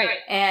 Right.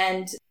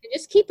 And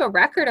just keep a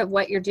record of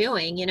what you're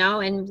doing,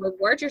 and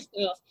reward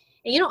yourself.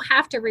 And you don't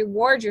have to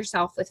reward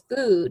yourself with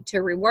food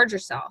to reward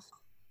yourself.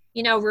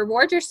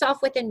 Reward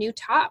yourself with a new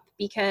top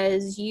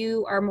because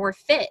you are more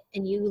fit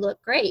and you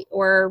look great,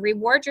 or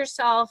reward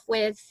yourself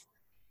with,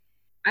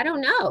 I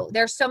don't know.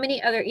 There's so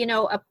many other,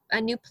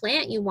 a new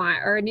plant you want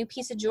or a new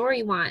piece of jewelry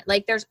you want.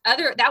 Like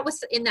that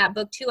was in that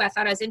book too. I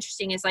thought it was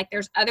interesting. Is like,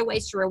 there's other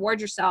ways to reward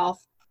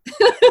yourself.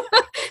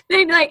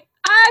 Then like,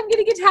 I'm going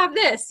to get to have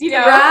this,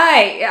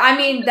 Right.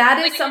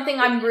 That is something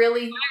I'm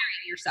really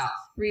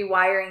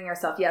rewiring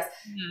yourself. Yes.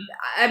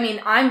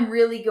 Mm-hmm. I'm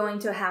really going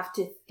to have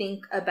to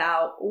think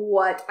about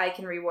what I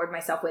can reward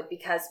myself with,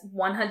 because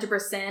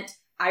 100%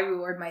 I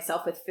reward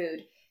myself with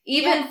food.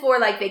 Even for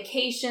like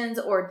vacations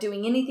or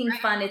doing anything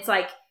fun, it's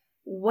like,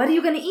 what are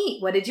you going to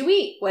eat? What did you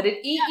eat? What did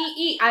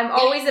eat? I'm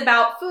always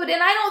about food.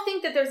 And I don't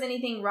think that there's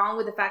anything wrong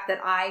with the fact that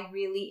I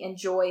really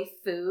enjoy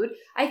food.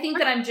 I think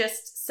that I'm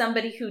just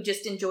somebody who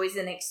just enjoys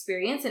an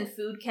experience, and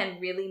food can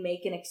really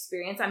make an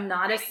experience. I'm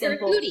not a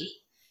simple foodie.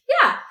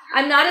 Yeah,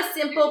 I'm not a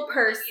simple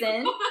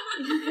person.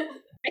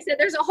 I said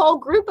there's a whole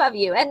group of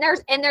you, and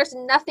there's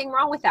nothing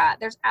wrong with that.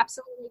 There's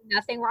absolutely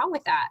nothing wrong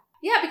with that.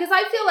 Yeah, because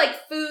I feel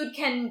like food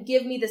can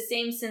give me the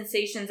same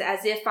sensations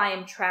as if I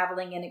am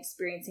traveling and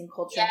experiencing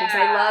culture. Yeah. Because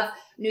I love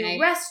new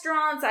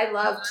restaurants. I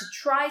love to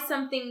try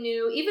something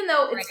new, even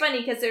though it's funny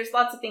because there's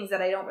lots of things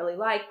that I don't really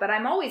like, but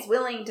I'm always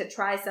willing to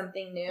try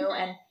something new.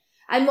 And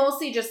I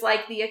mostly just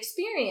like the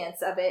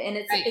experience of it. And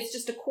it's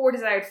just a core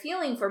desired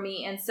feeling for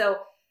me. And so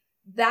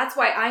that's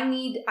why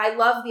I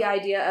love the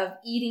idea of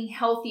eating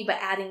healthy, but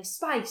adding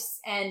spice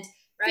and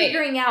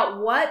figuring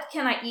out what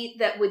can I eat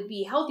that would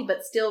be healthy,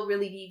 but still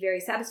really be very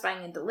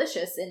satisfying and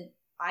delicious, and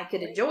I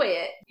could enjoy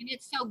it. And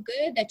it's so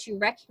good that you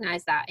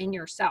recognize that in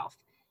yourself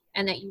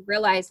and that you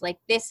realize like,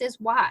 this is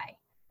why,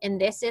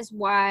 and this is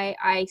why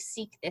I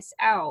seek this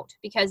out,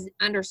 because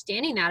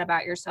understanding that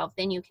about yourself,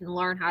 then you can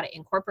learn how to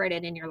incorporate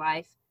it in your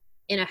life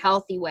in a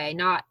healthy way,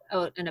 not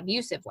an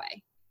abusive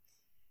way.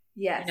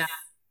 Yes. You know?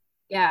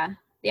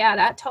 Yeah.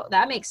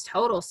 That makes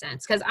total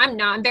sense. Cause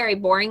I'm very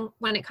boring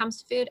when it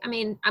comes to food. I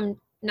mean, I'm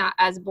not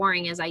as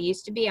boring as I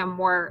used to be.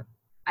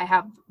 I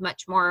have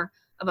much more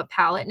of a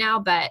palate now,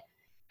 but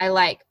I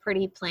like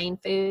pretty plain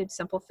food,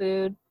 simple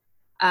food.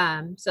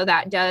 So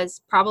that does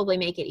probably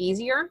make it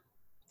easier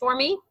for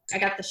me. I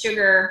got the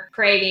sugar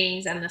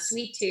cravings and the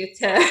sweet tooth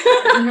to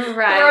throw me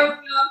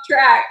off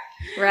track.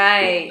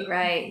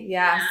 Right.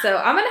 Yeah. So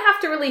I'm going to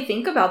have to really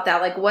think about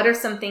that. Like, what are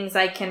some things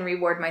I can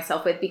reward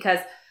myself with? Because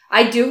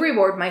I do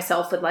reward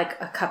myself with like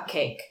a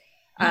cupcake.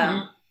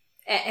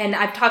 And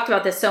I've talked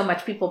about this so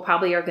much, people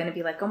probably are going to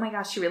be like, oh my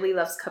gosh, she really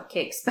loves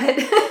cupcakes. But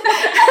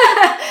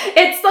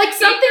it's like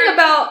something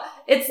about,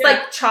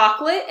 like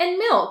chocolate and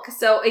milk.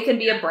 So it can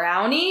be a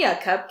brownie, a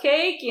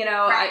cupcake,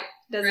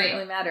 doesn't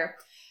really matter.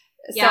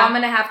 So I'm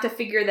going to have to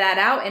figure that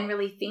out and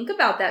really think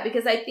about that,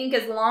 because I think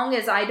as long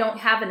as I don't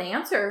have an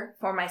answer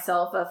for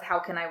myself of how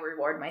can I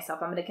reward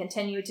myself, I'm going to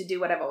continue to do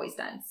what I've always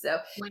done. So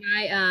when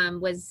I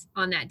was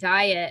on that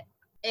diet,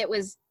 it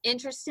was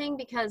interesting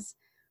because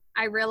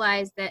I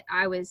realized that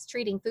I was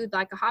treating food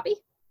like a hobby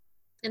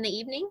in the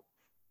evening.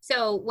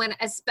 So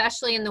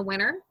especially in the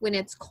winter, when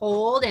it's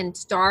cold and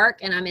it's dark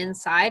and I'm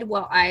inside,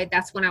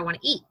 that's when I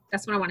want to eat.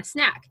 That's when I want to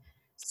snack.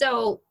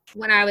 So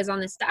when I was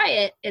on this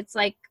diet, it's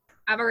like,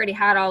 I've already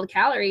had all the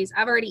calories.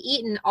 I've already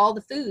eaten all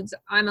the foods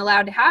I'm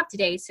allowed to have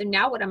today. So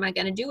now what am I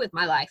going to do with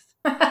my life?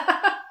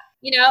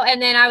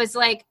 And then I was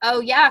like,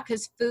 oh yeah,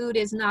 because food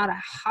is not a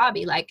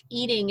hobby. Like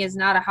eating is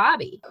not a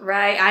hobby.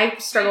 Right. I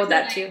struggle with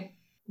that too.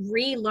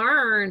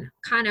 Relearn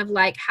kind of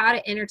like how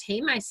to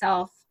entertain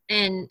myself,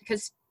 and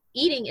because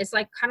eating is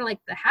like kind of like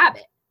the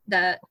habit,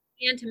 the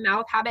hand to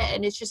mouth habit,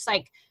 and it's just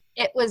like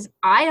it was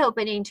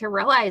eye-opening to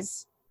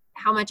realize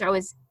how much I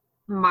was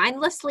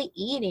mindlessly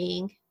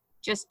eating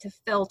just to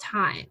fill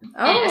time.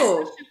 And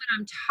especially when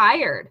I'm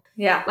tired.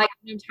 Yeah. Like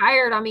when I'm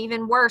tired, I'm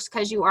even worse,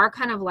 because you are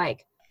kind of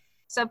like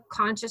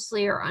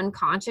subconsciously or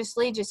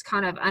unconsciously just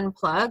kind of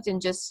unplugged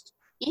and just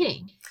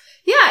eating.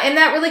 Yeah, and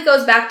that really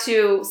goes back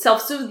to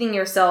self-soothing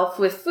yourself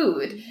with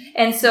food.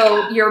 And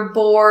so you're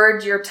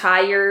bored, you're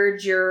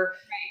tired, you're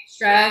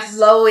stressed,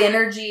 low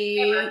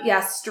energy,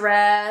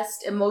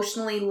 stressed,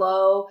 emotionally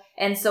low.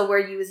 And so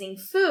we're using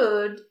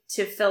food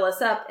to fill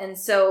us up. And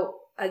so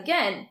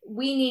again,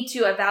 we need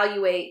to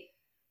evaluate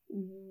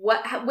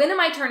when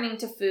am I turning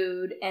to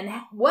food, and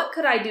what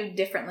could I do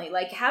differently?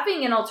 Like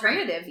having an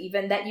alternative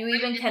even that you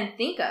even can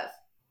think of.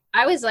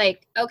 I was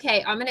like,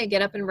 okay, I'm going to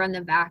get up and run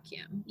the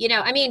vacuum.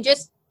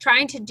 Just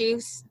trying to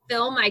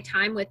fill my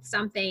time with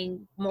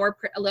something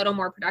a little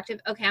more productive.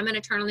 Okay, I'm going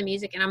to turn on the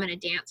music and I'm going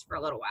to dance for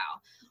a little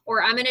while,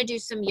 or I'm going to do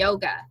some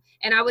yoga.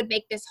 And I would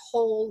make this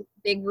whole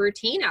big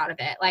routine out of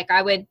it. Like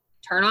I would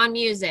turn on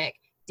music,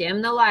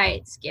 dim the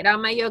lights, get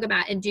on my yoga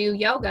mat and do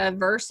yoga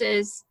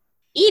versus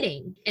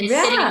eating and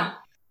sitting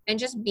and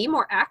just be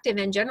more active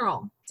in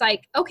general. It's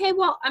like, okay,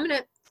 well, I'm going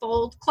to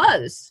fold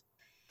clothes,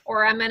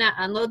 or I'm going to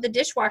unload the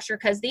dishwasher,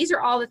 because these are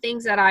all the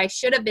things that I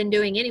should have been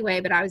doing anyway,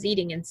 but I was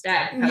eating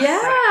instead.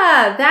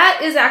 Yeah, that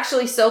is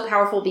actually so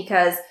powerful,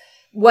 because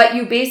what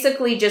you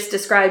basically just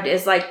described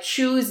is like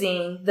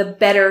choosing the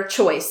better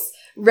choice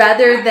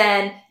rather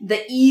than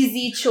the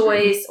easy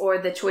choice or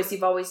the choice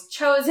you've always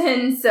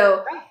chosen.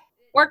 So,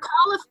 or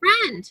call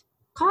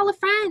a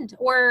friend,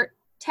 or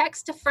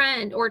text a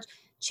friend, or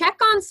check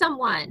on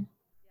someone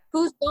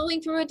who's going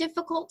through a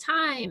difficult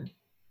time.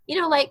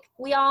 Like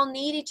we all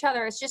need each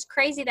other. It's just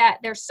crazy that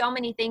there's so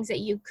many things that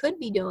you could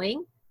be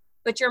doing,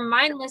 but you're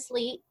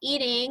mindlessly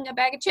eating a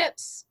bag of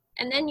chips,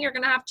 and then you're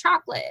going to have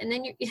chocolate, and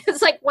then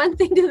it's like one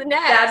thing to the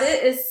next.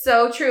 That is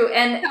so true.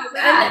 And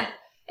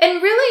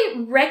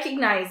really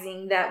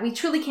recognizing that we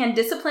truly can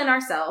discipline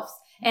ourselves,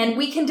 and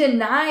we can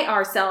deny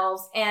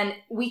ourselves, and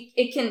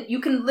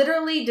you can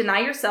literally deny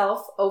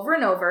yourself over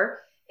and over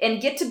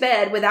and get to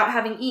bed without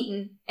having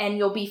eaten and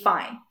you'll be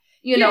fine.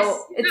 You Yes,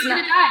 know, you're it's not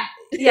not, gonna die.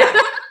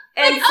 yeah.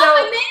 And Like, so oh,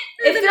 I made it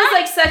it through the feels night.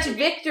 like such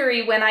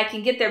victory when I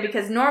can get there,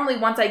 because normally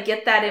once I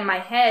get that in my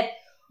head,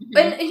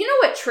 Mhm. and you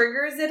know what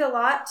triggers it a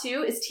lot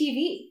too is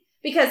TV.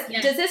 Because Yeah.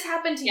 does this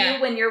happen to Yeah.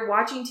 you when you're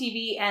watching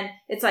TV and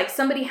it's like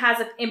somebody has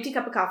an empty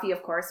cup of coffee,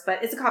 of course,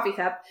 but it's a coffee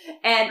cup,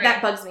 and Right.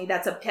 that bugs me.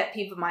 That's a pet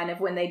peeve of mine of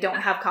when they don't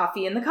have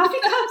coffee in the coffee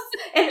cups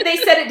and they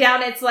set it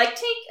down. It's like,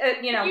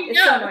 you know, it's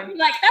so annoying.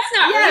 Like, that's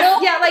not Yes,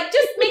 real. yeah, like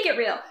just make it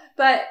real.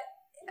 But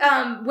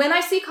when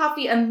I see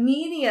coffee,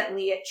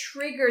 immediately it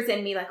triggers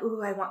in me like,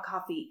 ooh, I want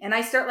coffee. And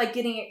I start like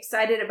getting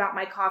excited about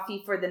my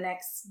coffee for the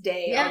next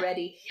day Yeah.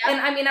 already. Yeah.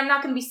 And I mean, I'm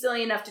not going to be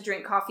silly enough to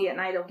drink coffee at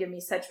night. It'll give me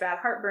such bad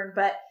heartburn.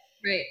 But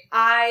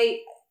Right.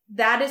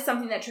 that is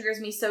something that triggers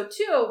me. So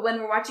too, when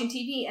we're watching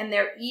TV and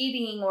they're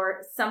eating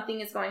or something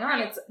is going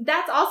on,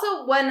 that's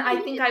also when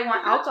I think I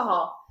want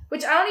alcohol.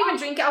 Which I don't even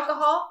drink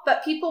alcohol,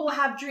 but people will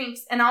have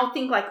drinks and I'll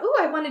think like, ooh,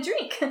 I want a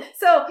drink.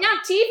 So Yeah.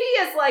 TV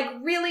is like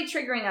really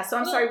triggering us. So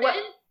I'm sorry, what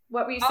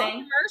were you All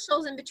saying?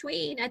 commercials in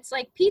between. It's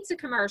like pizza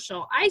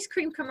commercial, ice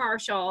cream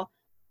commercial,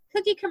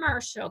 cookie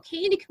commercial,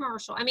 candy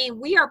commercial. I mean,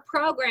 we are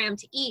programmed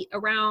to eat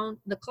around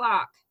the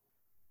clock.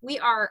 We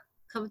are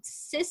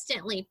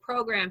consistently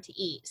programmed to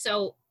eat.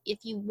 So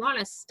if you want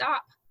to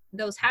stop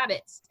those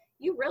habits,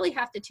 you really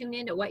have to tune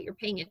into what you're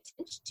paying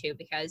attention to,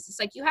 because it's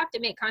like you have to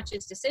make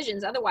conscious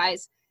decisions.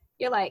 Otherwise,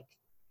 you're like,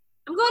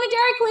 I'm going to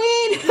Dairy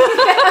Queen.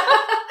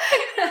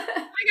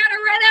 I got to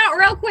run out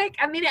real quick.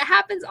 I mean, it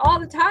happens all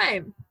the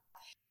time.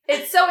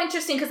 It's so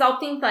interesting because I'll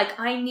think like,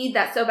 I need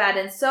that so bad.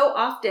 And so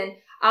often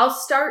I'll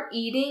start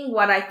eating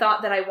what I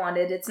thought that I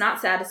wanted. It's not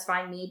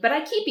satisfying me, but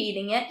I keep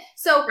eating it.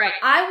 So Right.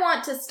 I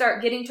want to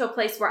start getting to a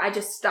place where I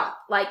just stop.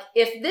 Like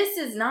if this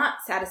is not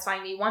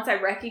satisfying me, once I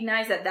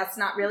recognize that that's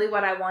not really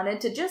what I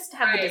wanted, to just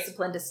have Right. the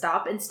discipline to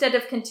stop instead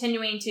of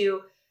continuing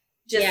to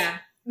just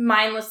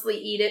mindlessly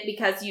eat it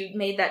because you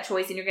made that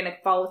choice and you're going to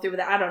follow through with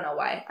it. I don't know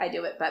why I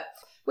do it, but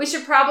we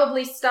should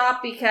probably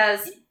stop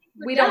because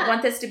we don't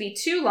want this to be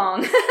too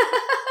long.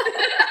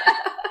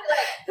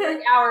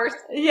 3 hours.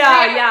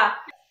 Yeah.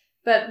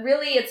 But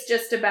really, it's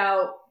just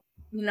about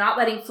not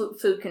letting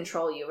food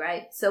control you,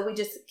 right? So we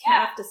just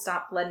have to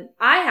stop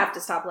I have to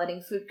stop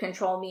letting food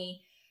control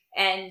me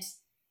and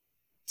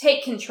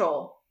take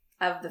control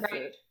of the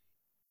food.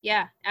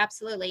 Yeah,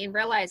 absolutely. And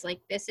realize like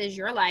this is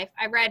your life.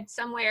 I read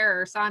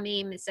somewhere or saw a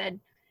meme that said,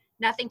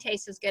 nothing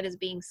tastes as good as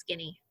being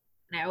skinny.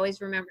 And I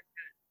always remember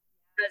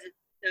that because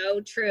it's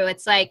so true.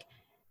 It's like,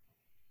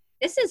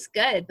 this is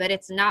good, but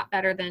it's not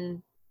better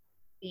than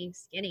being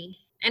skinny.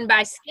 And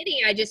by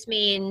skinny, I just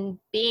mean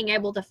being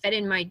able to fit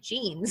in my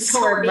jeans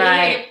or being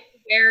able to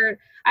wear.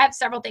 I have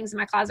several things in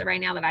my closet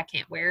right now that I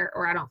can't wear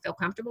or I don't feel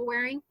comfortable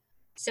wearing.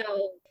 So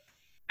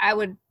I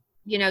would,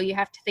 you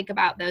have to think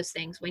about those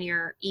things when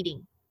you're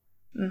eating.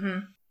 Mm-hmm.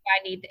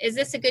 Is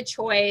this a good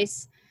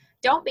choice?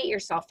 Don't beat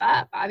yourself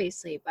up,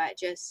 obviously,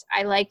 but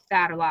I like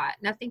that a lot.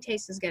 Nothing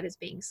tastes as good as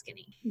being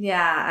skinny.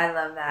 Yeah, I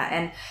love that.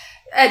 And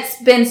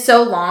it's been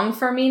so long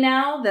for me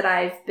now that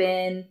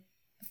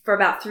for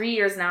about 3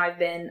 years now, I've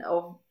been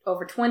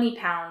over 20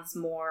 pounds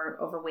more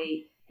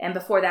overweight. And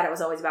before that, it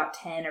was always about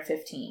 10 or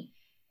 15.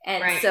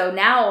 And so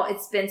now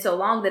it's been so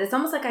long that it's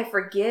almost like I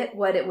forget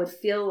what it would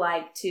feel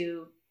like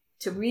to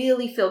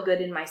really feel good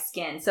in my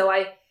skin. So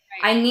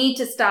I need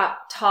to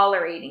stop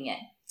tolerating it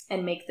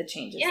and make the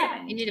changes.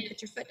 Yeah, you need to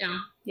put your foot down.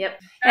 Yep.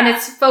 And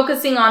it's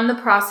focusing on the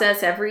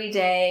process every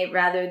day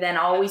rather than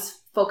always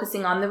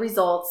focusing on the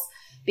results.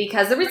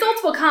 Because the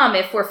results will come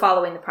if we're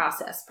following the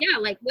process. Yeah,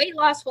 like weight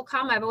loss will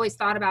come. I've always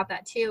thought about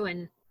that too.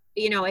 And,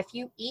 if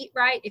you eat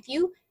right, if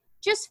you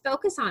just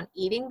focus on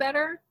eating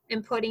better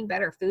and putting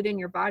better food in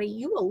your body,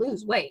 you will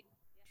lose weight.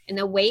 And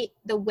the weight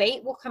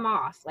will come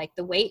off. Like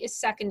the weight is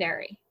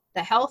secondary.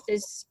 The health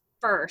is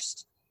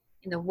first.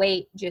 And the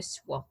weight just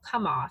will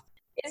come off.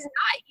 It's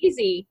not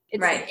easy.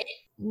 It's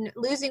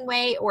losing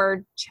weight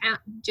or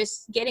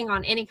just getting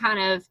on any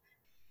kind of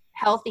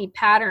healthy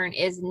pattern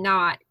is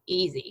not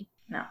easy.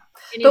 No.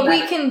 But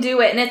we can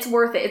do it and it's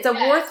worth it. It's a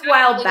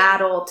worthwhile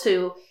battle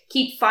to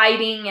keep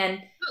fighting and,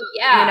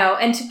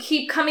 and to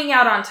keep coming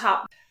out on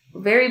top.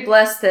 We're very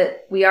blessed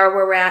that we are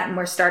where we're at and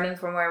we're starting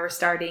from where we're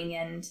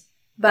starting.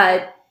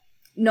 But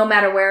no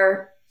matter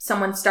where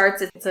someone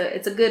starts,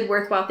 it's a good,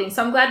 worthwhile thing.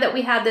 So I'm glad that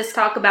we had this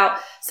talk about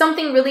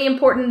something really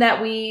important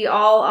that we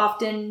all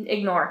often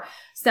ignore.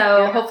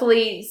 So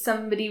hopefully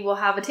somebody will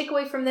have a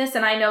takeaway from this.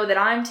 And I know that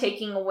I'm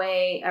taking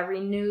away a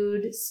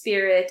renewed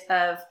spirit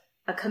of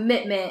a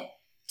commitment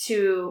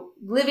to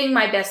living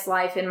my best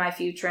life in my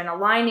future and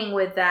aligning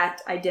with that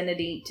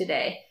identity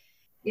today.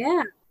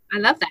 Yeah, I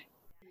love that.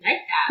 I like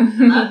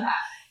that. I love that.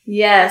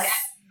 Yes. Okay,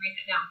 write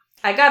it down.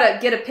 I gotta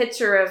get a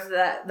picture of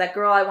that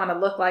girl I want to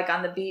look like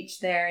on the beach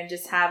there and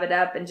just have it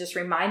up and just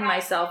remind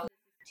myself.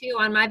 Too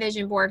on my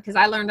vision board, because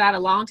I learned that a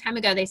long time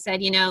ago. They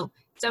said,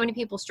 so many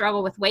people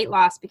struggle with weight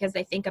loss because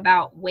they think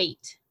about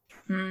weight.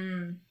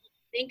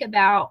 Think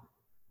about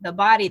the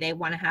body they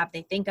want to have.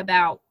 They think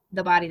about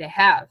the body they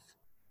have.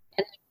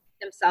 And they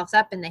beat themselves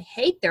up and they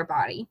hate their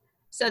body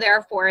So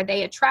therefore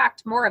they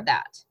attract more of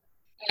that.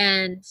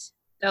 And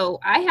so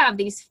I have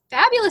these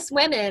fabulous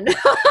women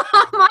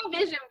on my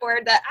vision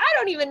board that I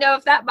don't even know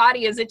if that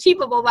body is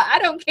achievable, but I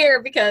don't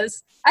care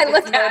because I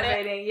look at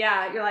it.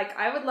 Yeah, you're like,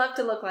 I would love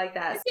to look like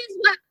that. This is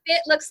what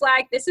fit looks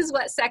like. This is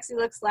what sexy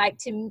looks like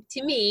to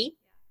me.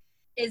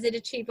 Is it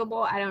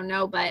achievable? I don't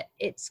know, but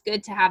it's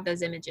good to have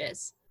those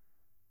images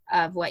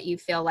of what you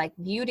feel like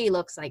beauty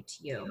looks like to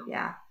you.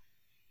 Yeah.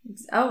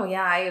 Oh,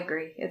 yeah, I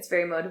agree. It's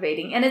very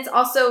motivating. And it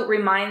also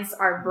reminds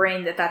our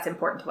brain that that's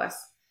important to us.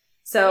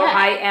 So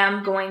I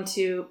am going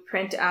to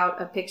print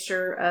out a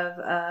picture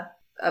of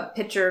a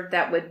picture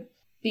that would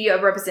be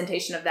a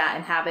representation of that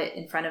and have it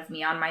in front of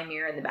me on my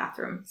mirror in the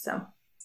bathroom. So